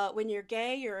when you're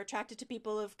gay, you're attracted to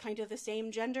people of kind of the same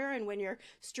gender. And when you're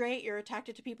straight, you're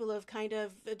attracted to people of kind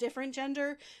of a different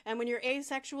gender. And when you're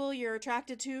asexual, you're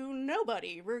attracted to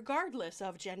nobody, regardless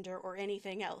of gender or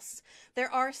anything else.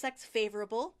 There are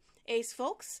sex-favorable ace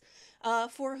folks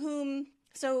for whom...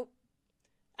 So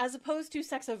as opposed to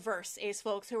sex-averse ace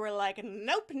folks who are like,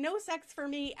 nope, no sex for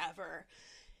me ever.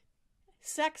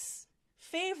 Sex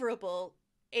favorable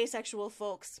asexual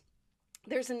folks.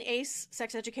 There's an ace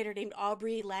sex educator named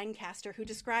Aubrey Lancaster who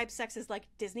describes sex as like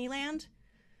Disneyland.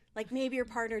 Like maybe your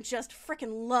partner just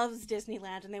frickin' loves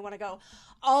Disneyland and they want to go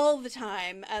all the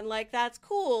time. And like, that's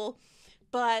cool.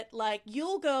 But like,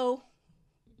 you'll go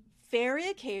very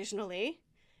occasionally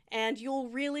and you'll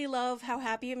really love how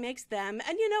happy it makes them.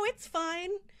 And you know, it's fine.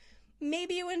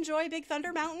 Maybe you enjoy Big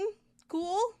Thunder Mountain.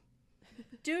 Cool.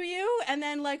 Do you? And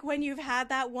then like when you've had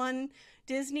that one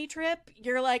Disney trip,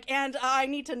 you're like, and I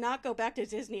need to not go back to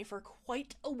Disney for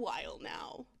quite a while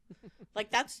now.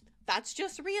 Like that's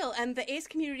just real. And the ace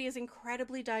community is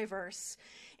incredibly diverse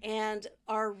and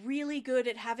are really good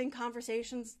at having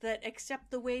conversations that accept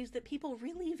the ways that people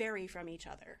really vary from each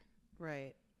other.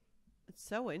 Right. It's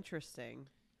so interesting.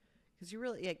 Because you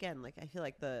really, again, like I feel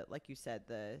like like you said,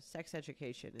 the sex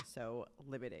education is so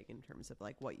limiting in terms of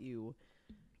like what you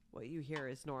hear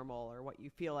is normal or what you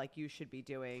feel like you should be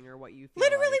doing or what you feel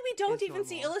literally like we don't is even normal.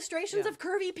 see illustrations of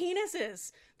curvy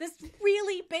penises. This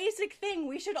really basic thing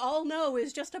we should all know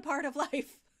is just a part of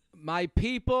life. My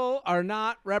people are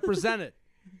not represented.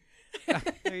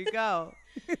 There you go.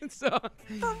 So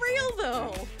for real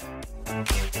though.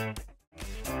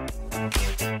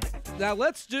 Now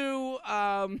let's do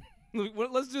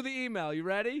the email. You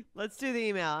ready? Let's do the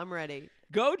email. I'm ready.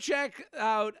 Go check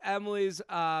out Emily's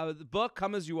book,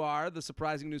 Come As You Are, The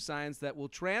Surprising New Science That Will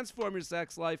Transform Your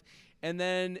Sex Life. And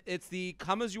then it's the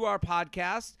Come As You Are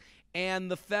podcast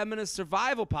and the Feminist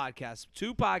Survival podcast.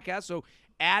 2 podcasts. So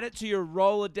add it to your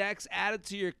Rolodex, add it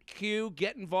to your queue,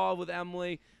 get involved with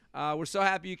Emily. We're so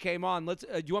happy you came on. Do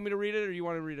you want me to read it or you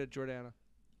want to read it, Jordana?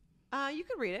 You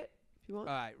can read it if you want.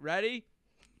 All right, ready?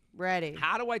 Ready.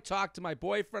 How do I talk to my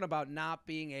boyfriend about not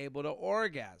being able to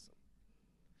orgasm?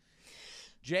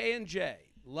 J&J,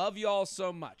 love y'all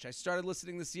so much. I started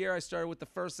listening this year. I started with the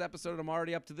first episode, and I'm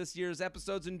already up to this year's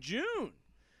episodes in June.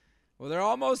 Well, they're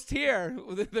almost here.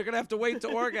 They're going to have to wait to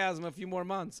orgasm a few more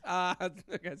months.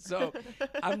 Okay, so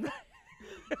I'm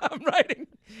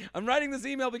writing this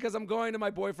email because I'm going to my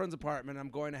boyfriend's apartment.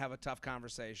 I'm going to have a tough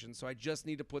conversation, so I just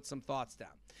need to put some thoughts down.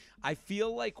 I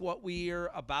feel like what we're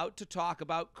about to talk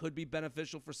about could be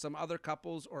beneficial for some other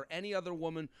couples or any other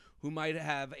woman who might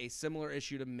have a similar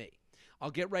issue to me. I'll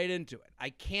get right into it.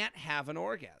 I can't have an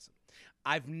orgasm.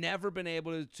 I've never been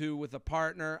able to with a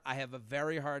partner. I have a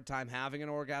very hard time having an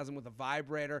orgasm with a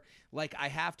vibrator. Like I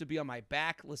have to be on my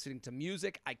back listening to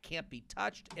music. I can't be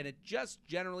touched, and it just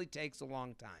generally takes a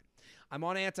long time. I'm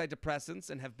on antidepressants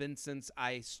and have been since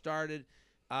I started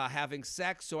having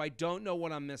sex, so I don't know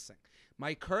what I'm missing.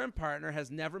 My current partner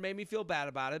has never made me feel bad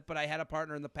about it, but I had a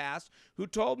partner in the past who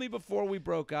told me before we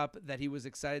broke up that he was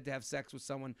excited to have sex with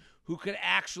someone who could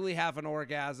actually have an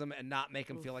orgasm and not make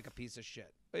him feel like a piece of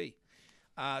shit. Hey.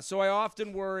 So I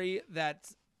often worry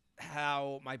that's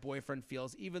how my boyfriend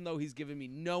feels, even though he's given me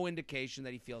no indication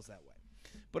that he feels that way.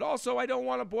 But also, I don't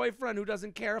want a boyfriend who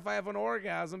doesn't care if I have an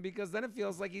orgasm because then it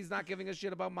feels like he's not giving a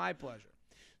shit about my pleasure.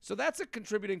 So that's a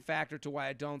contributing factor to why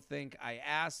I don't think I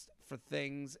asked for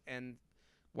things and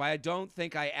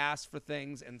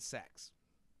sex.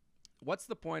 What's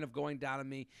the point of going down on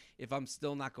me if I'm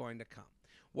still not going to come?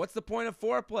 What's the point of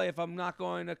foreplay if I'm not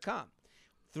going to come?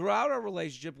 Throughout our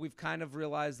relationship, we've kind of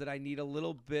realized that I need a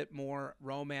little bit more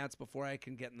romance before I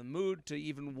can get in the mood to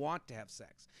even want to have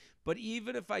sex. But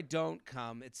even if I don't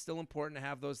come, it's still important to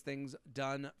have those things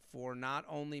done for not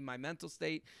only my mental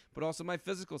state, but also my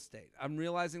physical state. I'm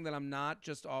realizing that I'm not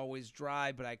just always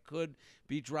dry, but I could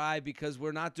be dry because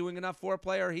we're not doing enough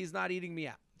foreplay or he's not eating me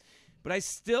out. But I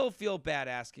still feel bad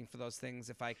asking for those things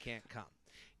if I can't come.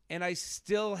 And I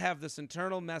still have this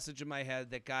internal message in my head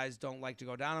that guys don't like to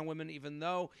go down on women, even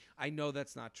though I know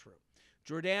that's not true.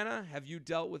 Jordana, have you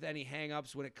dealt with any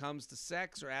hang-ups when it comes to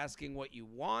sex or asking what you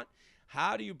want?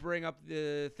 How do you bring up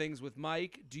the things with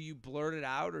Mike? Do you blurt it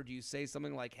out or do you say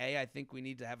something like, hey, I think we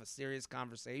need to have a serious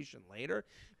conversation later?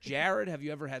 Jared, have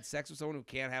you ever had sex with someone who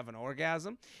can't have an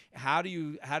orgasm? How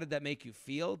did that make you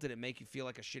feel? Did it make you feel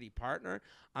like a shitty partner?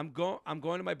 I'm going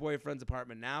to my boyfriend's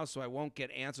apartment now, so I won't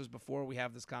get answers before we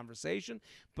have this conversation.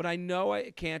 But I know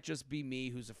it can't just be me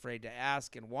who's afraid to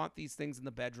ask and want these things in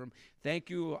the bedroom. Thank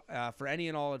you for any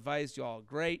and all advice. You all are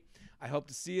great. I hope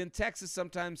to see you in Texas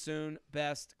sometime soon.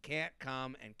 Best, can't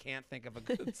come and can't think of a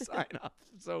good sign off.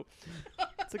 So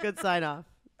it's a good sign off.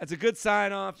 It's a good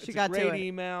sign off. It's got a great to it.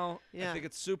 email. Yeah. I think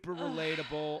it's super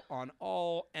relatable on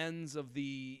all ends of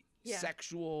the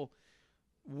sexual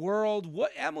world.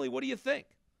 Emily, what do you think?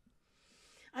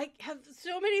 I have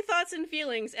so many thoughts and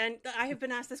feelings, and I have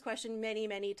been asked this question many,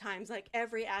 many times. Like,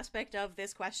 every aspect of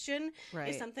this question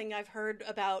is something I've heard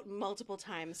about multiple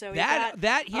times. So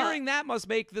hearing that must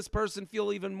make this person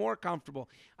feel even more comfortable.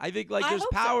 I think, like, there's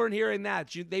power in hearing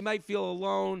that. They might feel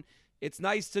alone. It's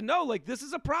nice to know, like, this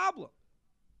is a problem.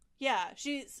 Yeah,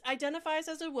 she identifies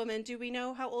as a woman. Do we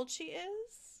know how old she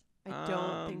is? I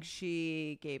don't think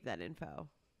she gave that info.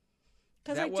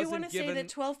 Because I do want to say that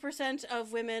 12%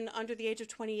 of women under the age of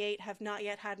 28 have not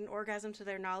yet had an orgasm to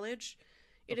their knowledge.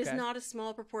 It is not a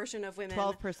small proportion of women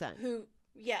 12% who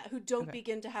don't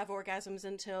begin to have orgasms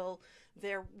until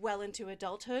they're well into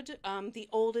adulthood. The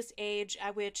oldest age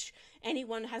at which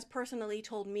anyone has personally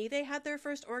told me they had their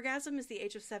first orgasm is the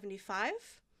age of 75.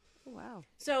 Wow.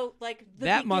 So, like,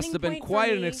 that must have been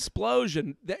quite an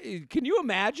explosion. Can you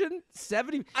imagine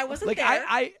 70? I wasn't like,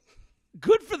 there.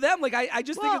 Good for them. Like, I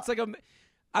just think it's like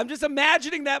I'm just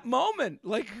imagining that moment.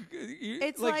 Like,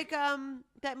 it's like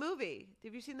that movie.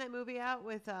 Have you seen that movie out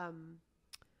with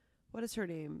what is her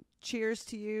name? Cheers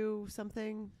to You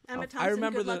something. Emma Thompson. I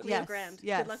remember Good luck, Leo Grand.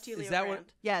 Yes. Good luck to you, Is Leo that Grand.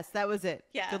 Yes, that was it.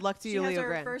 Yeah. Good luck to you, Leo Grand. She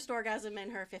has her first orgasm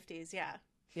in her 50s. Yeah.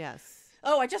 Yes.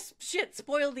 Oh, I just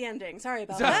spoiled the ending. Sorry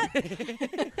about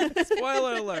that.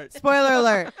 Spoiler alert. Spoiler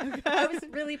alert. I was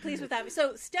really pleased with that.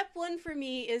 So step one for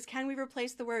me is, can we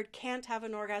replace the word can't have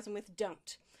an orgasm with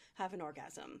don't have an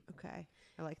orgasm? Okay.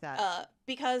 I like that.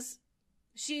 Because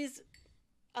she's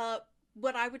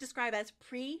what I would describe as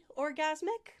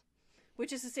pre-orgasmic,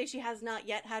 which is to say she has not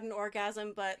yet had an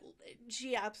orgasm, but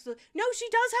she absolutely... No, she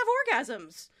does have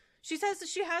orgasms. She says that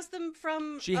she has them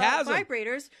from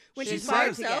vibrators when she's by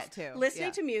herself,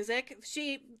 listening to music.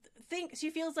 She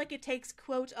feels like it takes,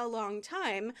 quote, a long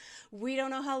time. We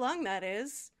don't know how long that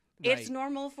is. Right. It's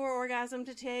normal for orgasm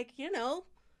to take,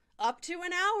 up to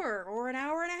an hour or an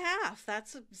hour and a half.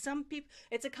 That's some people.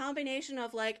 It's a combination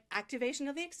of, like, activation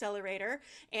of the accelerator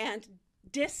and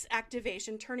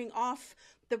disactivation, turning off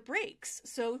the brakes.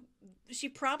 So she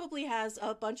probably has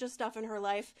a bunch of stuff in her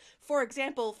life. For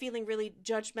example, feeling really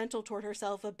judgmental toward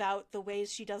herself about the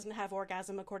ways she doesn't have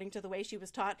orgasm according to the way she was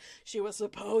taught she was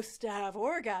supposed to have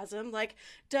orgasm. Like,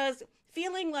 does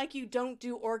feeling like you don't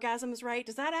do orgasms right,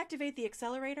 does that activate the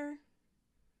accelerator?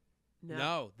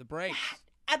 No, the brakes.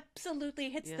 Absolutely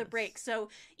hits the brakes. So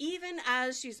even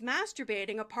as she's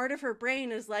masturbating, a part of her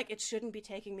brain is like, it shouldn't be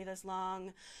taking me this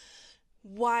long.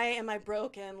 Why am I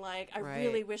broken? Like, I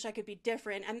really wish I could be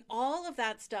different. And all of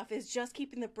that stuff is just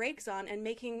keeping the brakes on and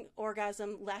making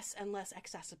orgasm less and less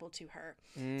accessible to her.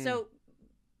 So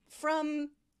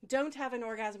from don't have an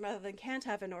orgasm rather than can't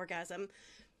have an orgasm,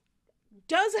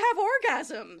 does have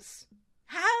orgasms,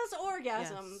 has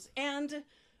orgasms. And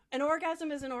an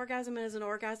orgasm is an orgasm is an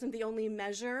orgasm. The only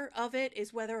measure of it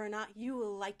is whether or not you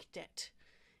liked it.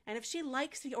 And if she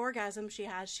likes the orgasm she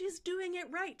has, she's doing it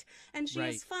right. And she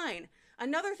is fine.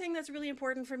 Another thing that's really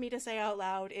important for me to say out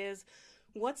loud is,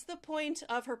 what's the point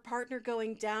of her partner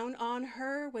going down on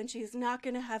her when she's not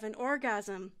going to have an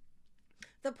orgasm?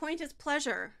 The point is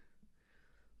pleasure.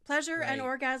 Pleasure and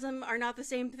orgasm are not the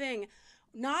same thing.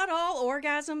 Not all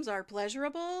orgasms are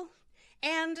pleasurable,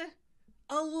 and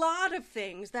a lot of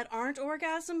things that aren't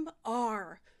orgasm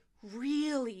are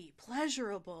really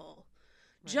pleasurable.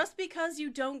 Just because you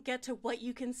don't get to what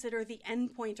you consider the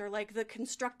end point or, like, the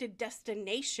constructed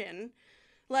destination,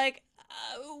 like,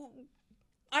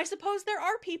 I suppose there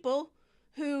are people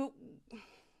who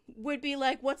would be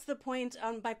like, what's the point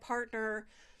on my partner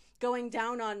going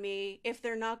down on me if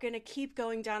they're not going to keep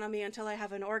going down on me until I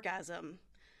have an orgasm?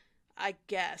 I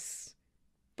guess.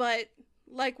 But,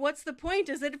 like, what's the point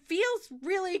is that it feels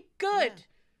really good. Yeah.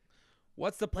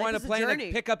 What's the point of playing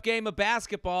a pickup game of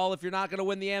basketball if you're not going to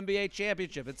win the NBA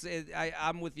championship?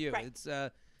 I'm with you. Right. It's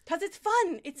because it's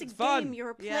fun. It's a fun. Game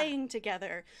you're playing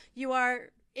together. You are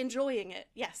enjoying it.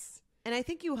 Yes. And I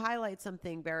think you highlight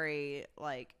something very,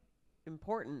 like,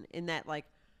 important in that, like,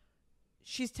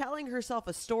 she's telling herself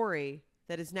a story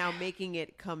that is now making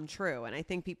it come true. And I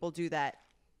think people do that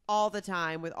all the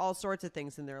time with all sorts of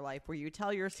things in their life, where you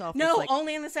tell yourself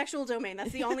only in the sexual domain.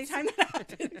 That's the only time that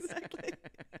happens. Exactly.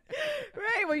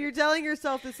 Right, well, you're telling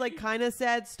yourself this, like, kind of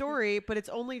sad story, but it's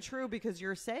only true because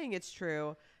you're saying it's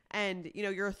true. And,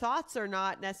 your thoughts are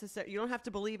not necessary. You don't have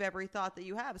to believe every thought that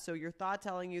you have. So your thought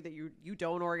telling you that you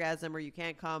don't orgasm or you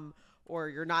can't come or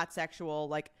you're not sexual,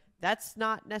 like, that's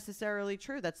not necessarily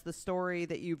true. That's the story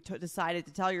that you've decided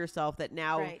to tell yourself that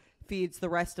now feeds the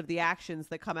rest of the actions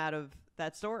that come out of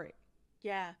that story.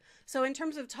 Yeah. So in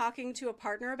terms of talking to a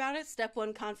partner about it, step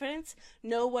one, confidence.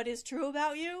 Know what is true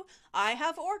about you. I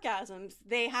have orgasms.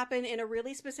 They happen in a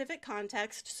really specific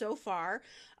context so far.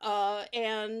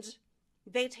 And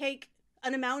they take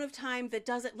an amount of time that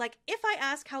doesn't, like, if I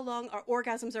ask how long our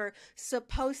orgasms are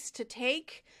supposed to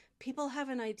take, people have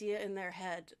an idea in their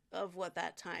head of what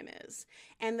that time is.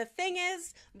 And the thing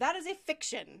is, that is a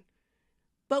fiction.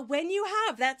 But when you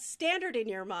have that standard in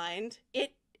your mind,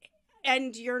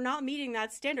 and you're not meeting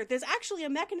that standard, there's actually a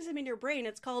mechanism in your brain.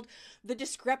 It's called the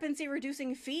discrepancy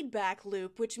reducing feedback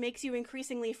loop, which makes you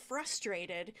increasingly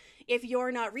frustrated if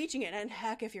you're not reaching it. And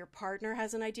heck, if your partner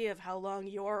has an idea of how long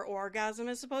your orgasm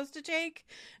is supposed to take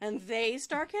and they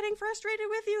start getting frustrated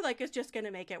with you, like, it's just going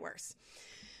to make it worse.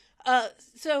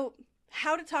 So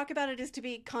how to talk about it is to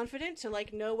be confident, to,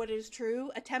 like, know what is true,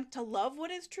 attempt to love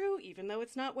what is true, even though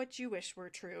it's not what you wish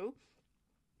were true.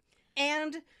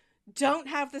 And don't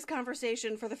have this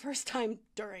conversation for the first time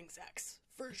during sex,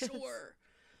 for sure.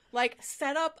 Like,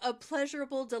 set up a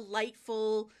pleasurable,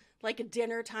 delightful, like, a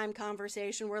dinner time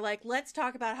conversation where, like, let's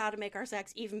talk about how to make our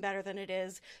sex even better than it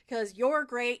is, because you're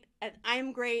great, and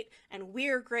I'm great, and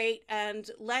we're great, and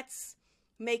let's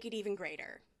make it even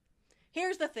greater.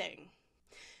 Here's the thing.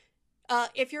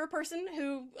 If you're a person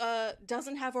who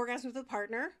doesn't have orgasms with a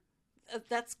partner,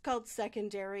 that's called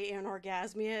secondary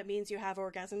anorgasmia. It means you have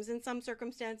orgasms in some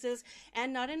circumstances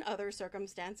and not in other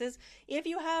circumstances. If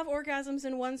you have orgasms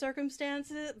in one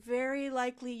circumstance, very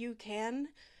likely you can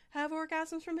have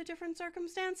orgasms from a different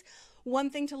circumstance. One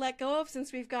thing to let go of,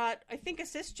 since we've got, I think, a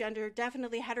cisgender,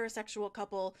 definitely heterosexual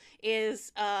couple,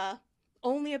 is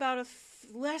only about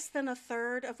less than a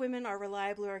third of women are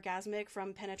reliably orgasmic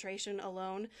from penetration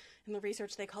alone. In the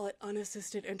research, they call it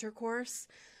unassisted intercourse.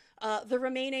 The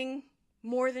remaining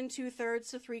more than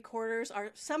 2/3 to 3/4 are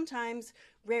sometimes,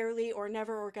 rarely, or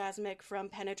never orgasmic from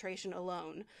penetration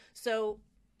alone. So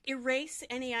erase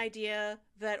any idea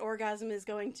that orgasm is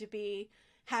going to be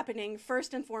happening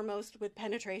first and foremost with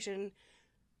penetration.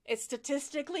 It's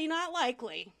statistically not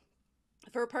likely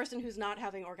for a person who's not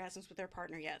having orgasms with their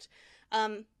partner yet.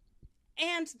 And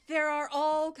there are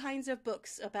all kinds of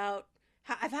books about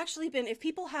how, I've actually been, if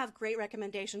people have great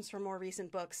recommendations for more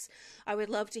recent books, I would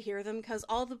love to hear them, because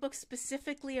all the books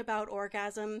specifically about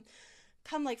orgasm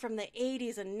come, like, from the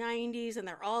 80s and 90s, and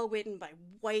they're all written by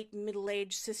white,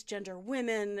 middle-aged, cisgender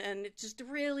women, and it's just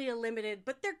really a limited,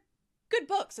 but they're good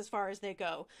books as far as they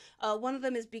go. One of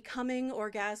them is Becoming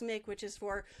Orgasmic, which is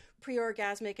for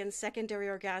pre-orgasmic and secondary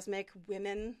orgasmic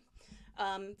women.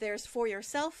 There's For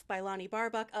Yourself by Lonnie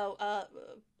Barbuck.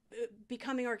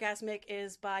 Becoming Orgasmic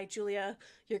is by Julia,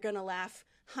 you're gonna laugh,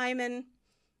 Hyman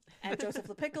and Joseph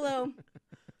LaPiccolo.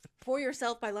 For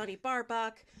Yourself by Lonnie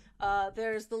Barbuck.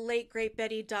 There's the late, great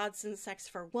Betty Dodson, Sex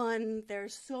for One.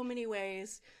 There's so many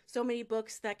ways, so many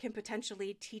books that can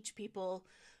potentially teach people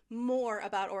more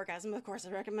about orgasm. Of course, I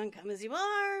recommend Come As You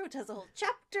Are, which has a whole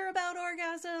chapter about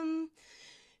orgasm.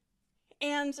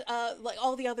 And like,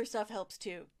 all the other stuff helps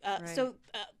too. Right. So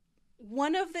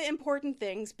one of the important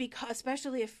things, because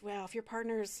especially if your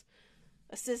partner's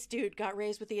a cis dude, got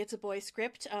raised with the It's a Boy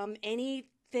script,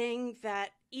 anything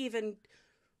that even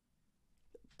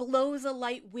blows a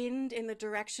light wind in the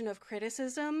direction of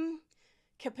criticism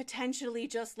can potentially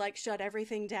just, like, shut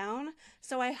everything down.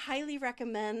 So I highly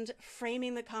recommend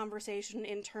framing the conversation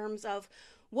in terms of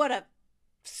what a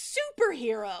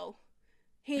superhero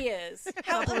he is.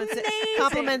 How amazing.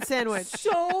 Compliment sandwich.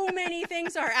 So many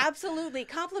things are. Absolutely.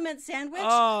 Compliment sandwich.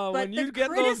 Oh, but when you the get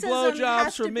those criticism blowjobs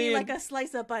has from to me be and- like a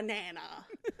slice of banana.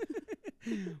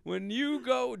 When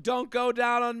you don't go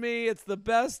down on me, it's the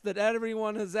best that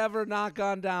everyone has ever not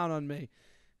gone down on me.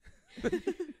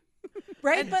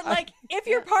 Right? But, like, if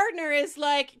your partner is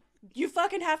like, you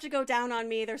fucking have to go down on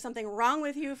me, there's something wrong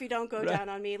with you if you don't go down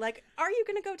on me, like, are you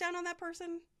going to go down on that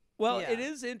person? Well, Yeah. it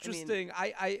is interesting.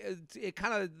 It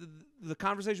kind of, the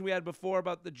conversation we had before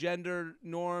about the gender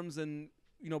norms and,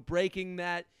 breaking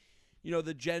that,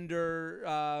 the gender,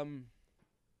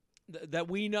 that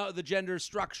we know, the gender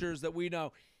structures that we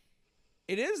know.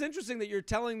 It is interesting that you're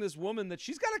telling this woman that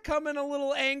she's got to come in a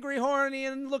little angry, horny,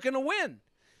 and looking to win.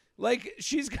 Like,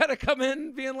 she's got to come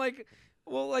in being like,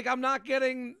 well, like, I'm not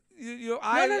getting, No.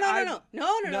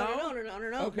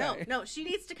 Okay. No. She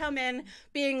needs to come in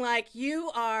being like,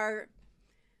 you are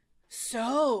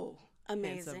so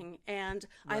amazing, and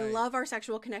I love our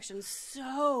sexual connection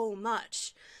so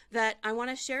much that I want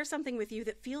to share something with you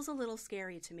that feels a little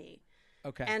scary to me.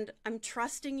 Okay. And I'm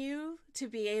trusting you to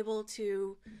be able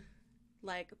to,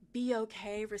 like, be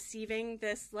okay receiving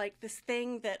this, like, this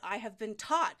thing that I have been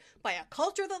taught by a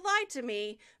culture that lied to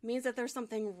me means that there's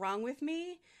something wrong with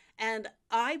me. And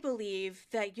I believe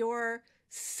that you're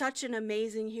such an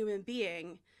amazing human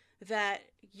being that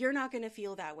you're not going to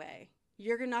feel that way.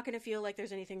 You're not going to feel like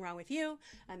there's anything wrong with you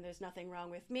and there's nothing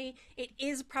wrong with me. It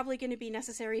is probably going to be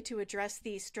necessary to address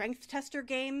the strength tester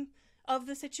game of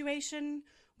the situation,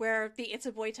 where the it's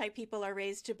a boy type people are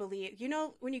raised to believe, you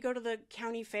know, when you go to the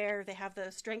county fair, they have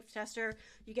the strength tester,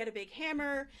 you get a big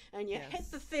hammer and you hit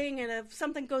the thing, and if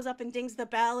something goes up and dings the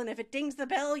bell, and if it dings the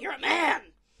bell, you're a man,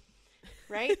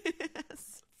 right?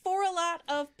 Yes. For a lot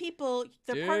of people,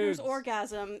 their partner's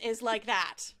orgasm is like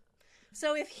that.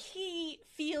 So if he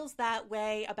feels that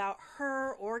way about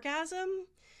her orgasm,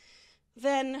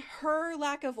 then her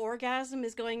lack of orgasm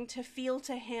is going to feel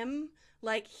to him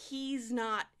like he's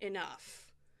not enough.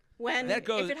 When if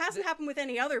it hasn't happened with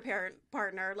any other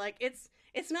partner, like it's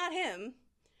not him.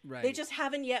 Right. They just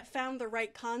haven't yet found the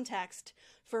right context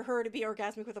for her to be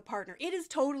orgasmic with a partner. It is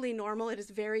totally normal. It is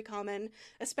very common,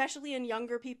 especially in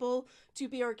younger people, to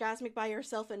be orgasmic by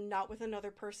yourself and not with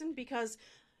another person, because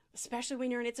especially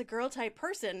when you're an it's a girl type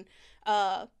person,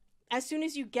 as soon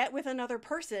as you get with another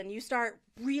person, you start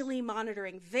really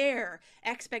monitoring their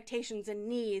expectations and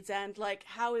needs, and like,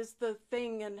 how is the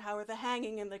thing, and how are the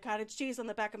hanging, and the cottage cheese on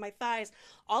the back of my thighs.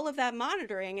 All of that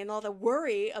monitoring and all the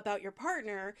worry about your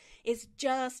partner is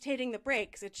just hitting the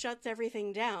brakes. It shuts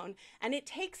everything down, and it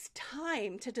takes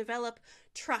time to develop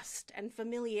trust and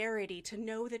familiarity to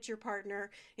know that your partner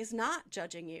is not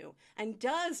judging you and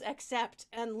does accept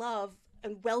and love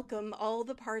and welcome all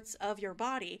the parts of your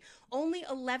body. Only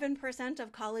 11%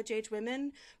 of college-age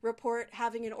women report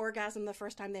having an orgasm the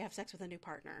first time they have sex with a new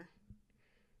partner.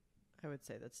 I would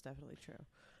say that's definitely true.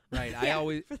 Right. I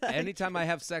always, anytime I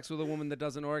have sex with a woman that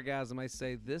doesn't orgasm, I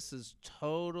say, this is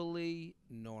totally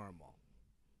normal.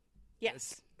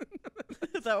 Yes.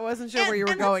 So I wasn't sure where you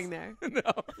were going there. No.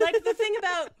 Like the thing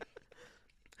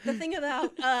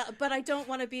about, but I don't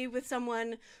want to be with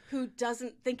someone who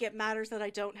doesn't think it matters that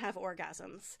I don't have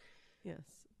orgasms. Yes.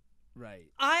 Right.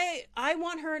 I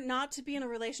want her not to be in a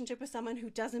relationship with someone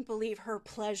who doesn't believe her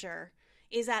pleasure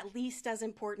is at least as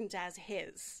important as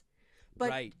his.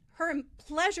 But her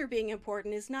pleasure being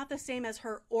important is not the same as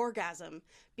her orgasm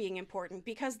being important,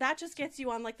 because that just gets you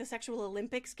on like the sexual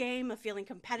Olympics game of feeling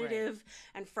competitive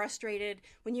and frustrated.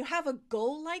 When you have a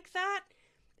goal like that,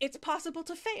 it's possible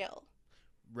to fail.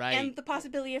 Right. And the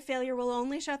possibility of failure will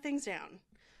only shut things down.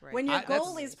 Right. When your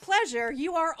goal is pleasure,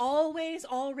 you are always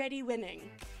already winning.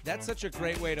 That's such a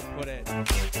great way to put it.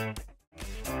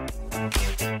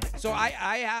 So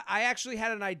I actually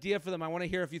had an idea for them. I want to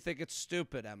hear if you think it's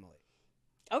stupid, Emily.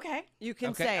 Okay. You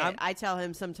can say it. I tell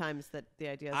him sometimes that the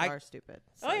ideas are stupid.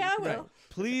 So I will. Right.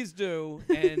 Please do.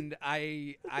 And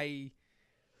I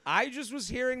just was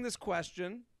hearing this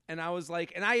question. And I was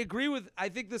like, and I agree with, I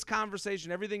think this conversation,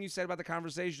 everything you said about the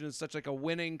conversation is such like a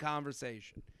winning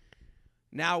conversation.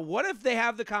 Now, what if they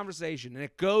have the conversation and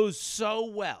it goes so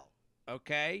well,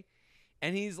 okay?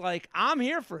 And he's like, I'm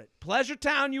here for it. Pleasure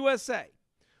Town, USA.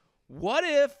 What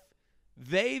if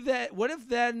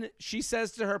then she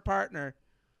says to her partner,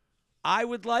 I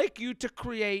would like you to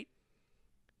create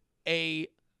a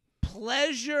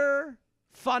pleasure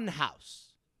fun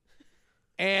house.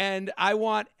 And I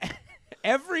want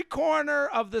every corner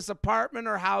of this apartment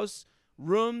or house,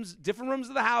 different rooms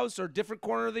of the house or different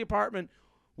corner of the apartment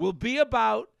will be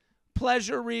about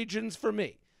pleasure regions for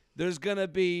me. There's going to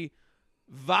be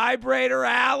vibrator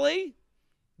alley.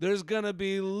 There's going to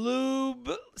be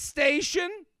lube station.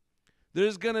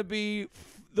 There's going to be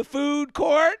the food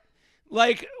court.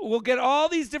 Like, we'll get all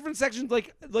these different sections.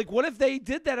 Like what if they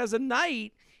did that as a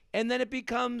night, and then it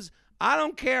becomes, I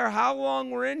don't care how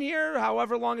long we're in here,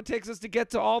 however long it takes us to get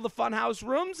to all the funhouse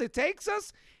rooms it takes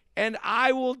us, and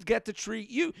I will get to treat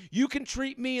you. You can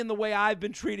treat me in the way I've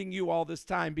been treating you all this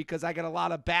time, because I got a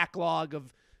lot of backlog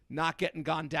of not getting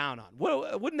gone down on.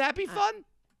 Wouldn't that be fun?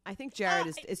 I think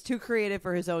Jared is too creative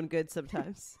for his own good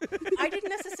sometimes. I didn't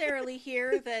necessarily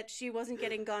hear that she wasn't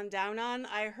getting gone down on.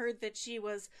 I heard that she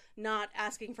was not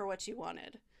asking for what she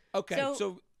wanted. Okay,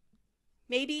 so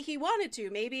maybe he wanted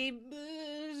to. Maybe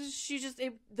she just,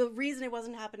 the reason it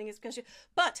wasn't happening is because she,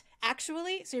 but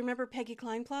actually, so you remember Peggy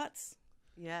Kleinplatz?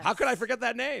 Yes. How could I forget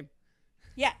that name?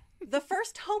 Yeah. The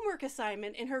first homework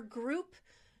assignment in her group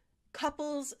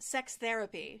couples sex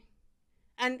therapy,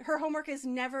 and her homework is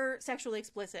never sexually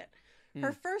explicit.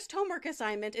 Her first homework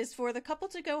assignment is for the couple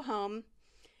to go home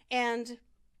and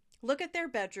look at their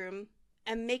bedroom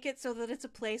and make it so that it's a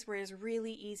place where it's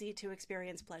really easy to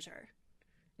experience pleasure.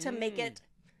 To make it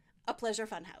a pleasure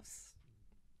fun house.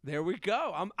 There we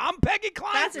go. I'm Peggy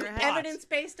Klein. That's an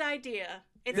evidence-based idea.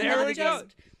 It's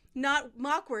not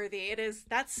mock-worthy.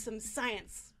 That's some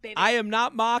science, baby. I am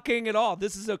not mocking at all.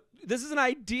 This is an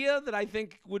idea that I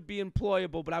think would be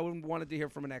employable, but I wouldn't want it to hear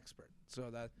from an expert. So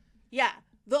that. Yeah.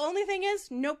 The only thing is,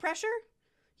 no pressure.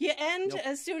 You end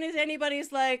as soon as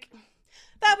anybody's like,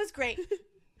 that was great.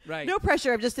 Right. No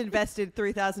pressure. I've just invested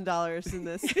 $3,000 in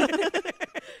this.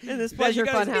 in this pleasure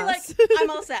fun house. Be like, I'm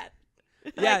all set.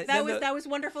 Yeah, like, that was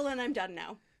wonderful, and I'm done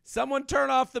now. Someone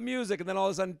turn off the music, and then all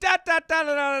of a sudden, da da da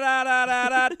da da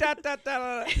da da da da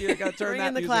da. You gotta turn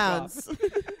that music clowns. off.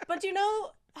 But you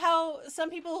know how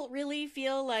some people really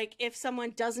feel like if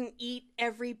someone doesn't eat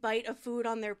every bite of food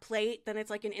on their plate, then it's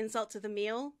like an insult to the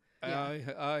meal?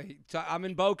 Yeah. I'm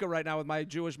in Boca right now with my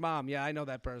Jewish mom. Yeah, I know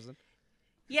that person.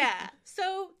 Yeah.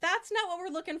 So that's not what we're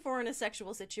looking for in a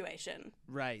sexual situation.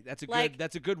 Right. That's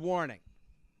a good warning.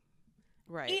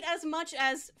 Right. Eat as much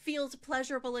as feels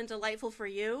pleasurable and delightful for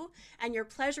you, and your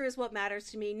pleasure is what matters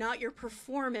to me, not your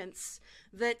performance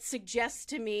that suggests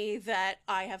to me that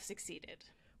I have succeeded.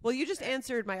 Well, you just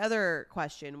answered my other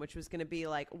question, which was going to be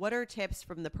like, what are tips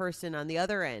from the person on the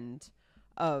other end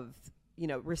of,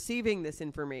 receiving this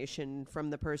information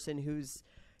from the person who's,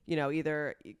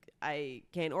 either I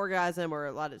can't orgasm,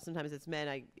 or sometimes it's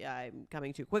men, I'm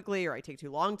coming too quickly, or I take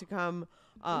too long to come,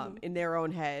 in their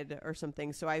own head or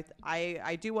something. So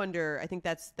I do wonder, I think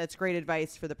that's great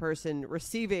advice for the person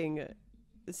receiving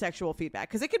sexual feedback,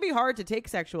 because it can be hard to take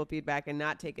sexual feedback and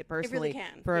not take it personally. It really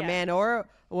can. For a man or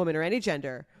a woman or any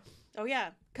gender. Oh yeah,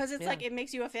 because it's like it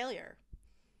makes you a failure.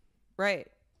 Right.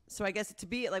 So I guess to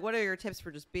be like, what are your tips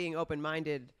for just being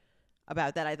open-minded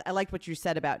about that? I liked what you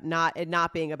said about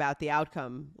not being about the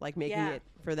outcome, like making it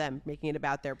for them, making it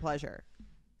about their pleasure.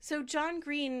 So John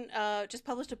Green just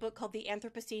published a book called The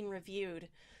Anthropocene Reviewed,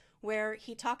 where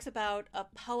he talks about a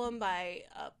poem by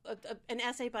an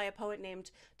essay by a poet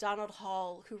named Donald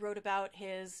Hall, who wrote about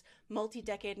his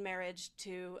multi-decade marriage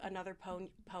to another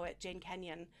poet, Jane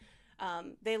Kenyon.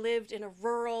 They lived in a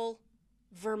rural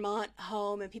Vermont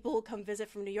home, and people will come visit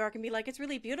from New York and be like, it's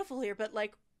really beautiful here, but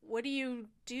like, what do you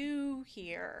do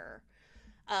here?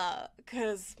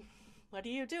 Because what do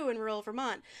you do in rural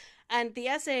Vermont? And the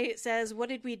essay says, what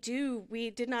did we do? We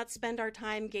did not spend our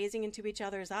time gazing into each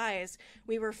other's eyes.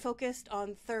 We were focused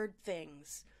on third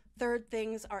things. Third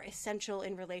things are essential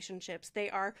in relationships. They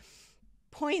are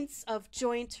points of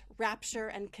joint rapture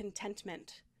and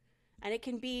contentment. And it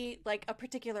can be like a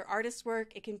particular artist's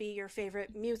work. It can be your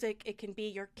favorite music. It can be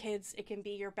your kids. It can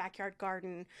be your backyard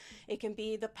garden. It can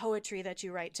be the poetry that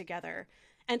you write together.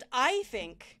 And I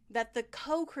think that the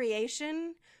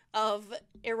co-creation of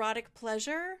erotic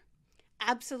pleasure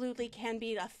absolutely can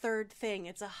be a third thing.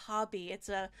 It's a hobby. It's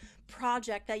a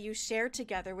project that you share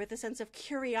together with a sense of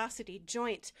curiosity,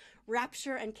 joint,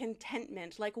 rapture, and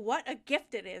contentment. Like, what a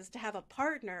gift it is to have a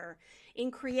partner in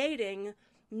creating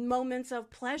moments of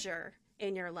pleasure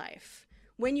in your life.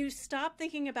 When you stop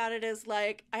thinking about it as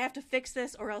like, I have to fix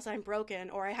this or else I'm broken,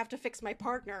 or I have to fix my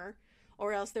partner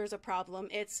or else there's a problem.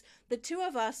 It's the two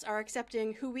of us are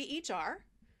accepting who we each are,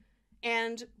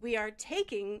 and we are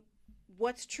taking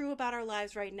what's true about our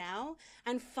lives right now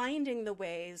and finding the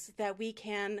ways that we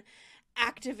can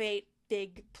activate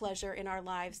big pleasure in our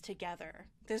lives together.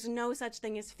 There's no such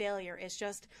thing as failure. It's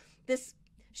just this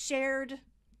shared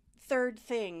third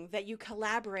thing that you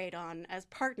collaborate on as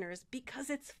partners because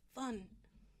it's fun.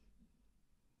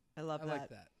 I love that. I like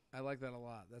that. I like that a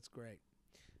lot. That's great.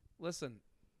 Listen,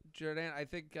 Jordan, I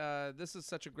think this is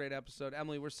such a great episode.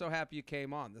 Emily, we're so happy you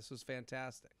came on. This was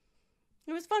fantastic.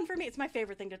 It was fun for me. It's my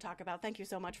favorite thing to talk about. Thank you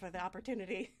so much for the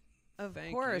opportunity. Of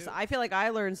course. I feel like I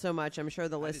learned so much. I'm sure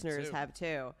the listeners have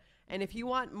too. And if you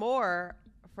want more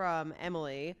from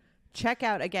Emily, check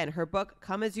out, again, her book,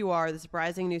 Come As You Are, The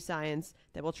Surprising New Science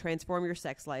That Will Transform Your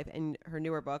Sex Life, and her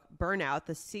newer book, Burnout,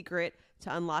 The Secret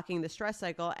to Unlocking the Stress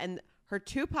Cycle, and her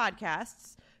two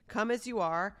podcasts, Come As You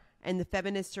Are and the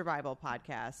Feminist Survival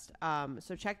Podcast.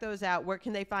 So check those out. Where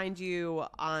can they find you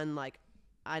on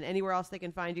anywhere else they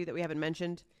can find you that we haven't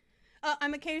mentioned?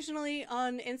 I'm occasionally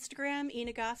on Instagram,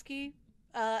 Nagoski,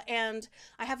 and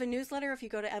I have a newsletter. If you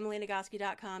go to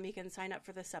emilynagoski.com, you can sign up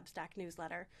for the Substack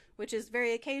newsletter, which is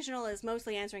very occasional, is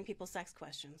mostly answering people's sex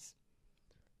questions.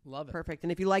 Love it. Perfect.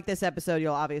 And if you like this episode,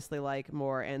 you'll obviously like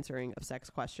more answering of sex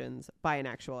questions by an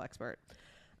actual expert.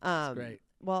 That's great.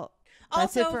 Well,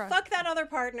 also, fuck that other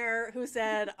partner who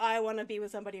said, I want to be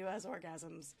with somebody who has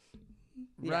orgasms.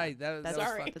 Yeah, right.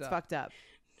 That's fucked up.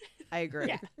 I agree.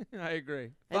 Yeah. I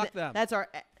agree. Fuck them.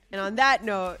 And on that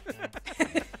note,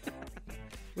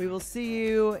 we will see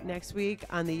you next week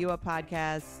on the You Up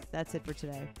Podcast. That's it for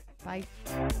today. Bye.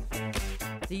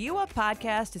 The You Up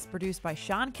Podcast is produced by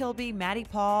Sean Kilby, Maddie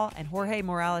Paul, and Jorge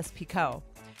Morales-Pico.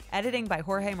 Editing by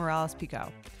Jorge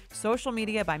Morales-Pico. Social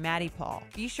media by Maddie Paul.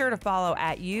 Be sure to follow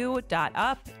at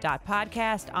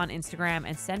you.up.podcast on Instagram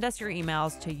and send us your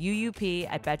emails to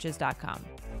uup@betches.com.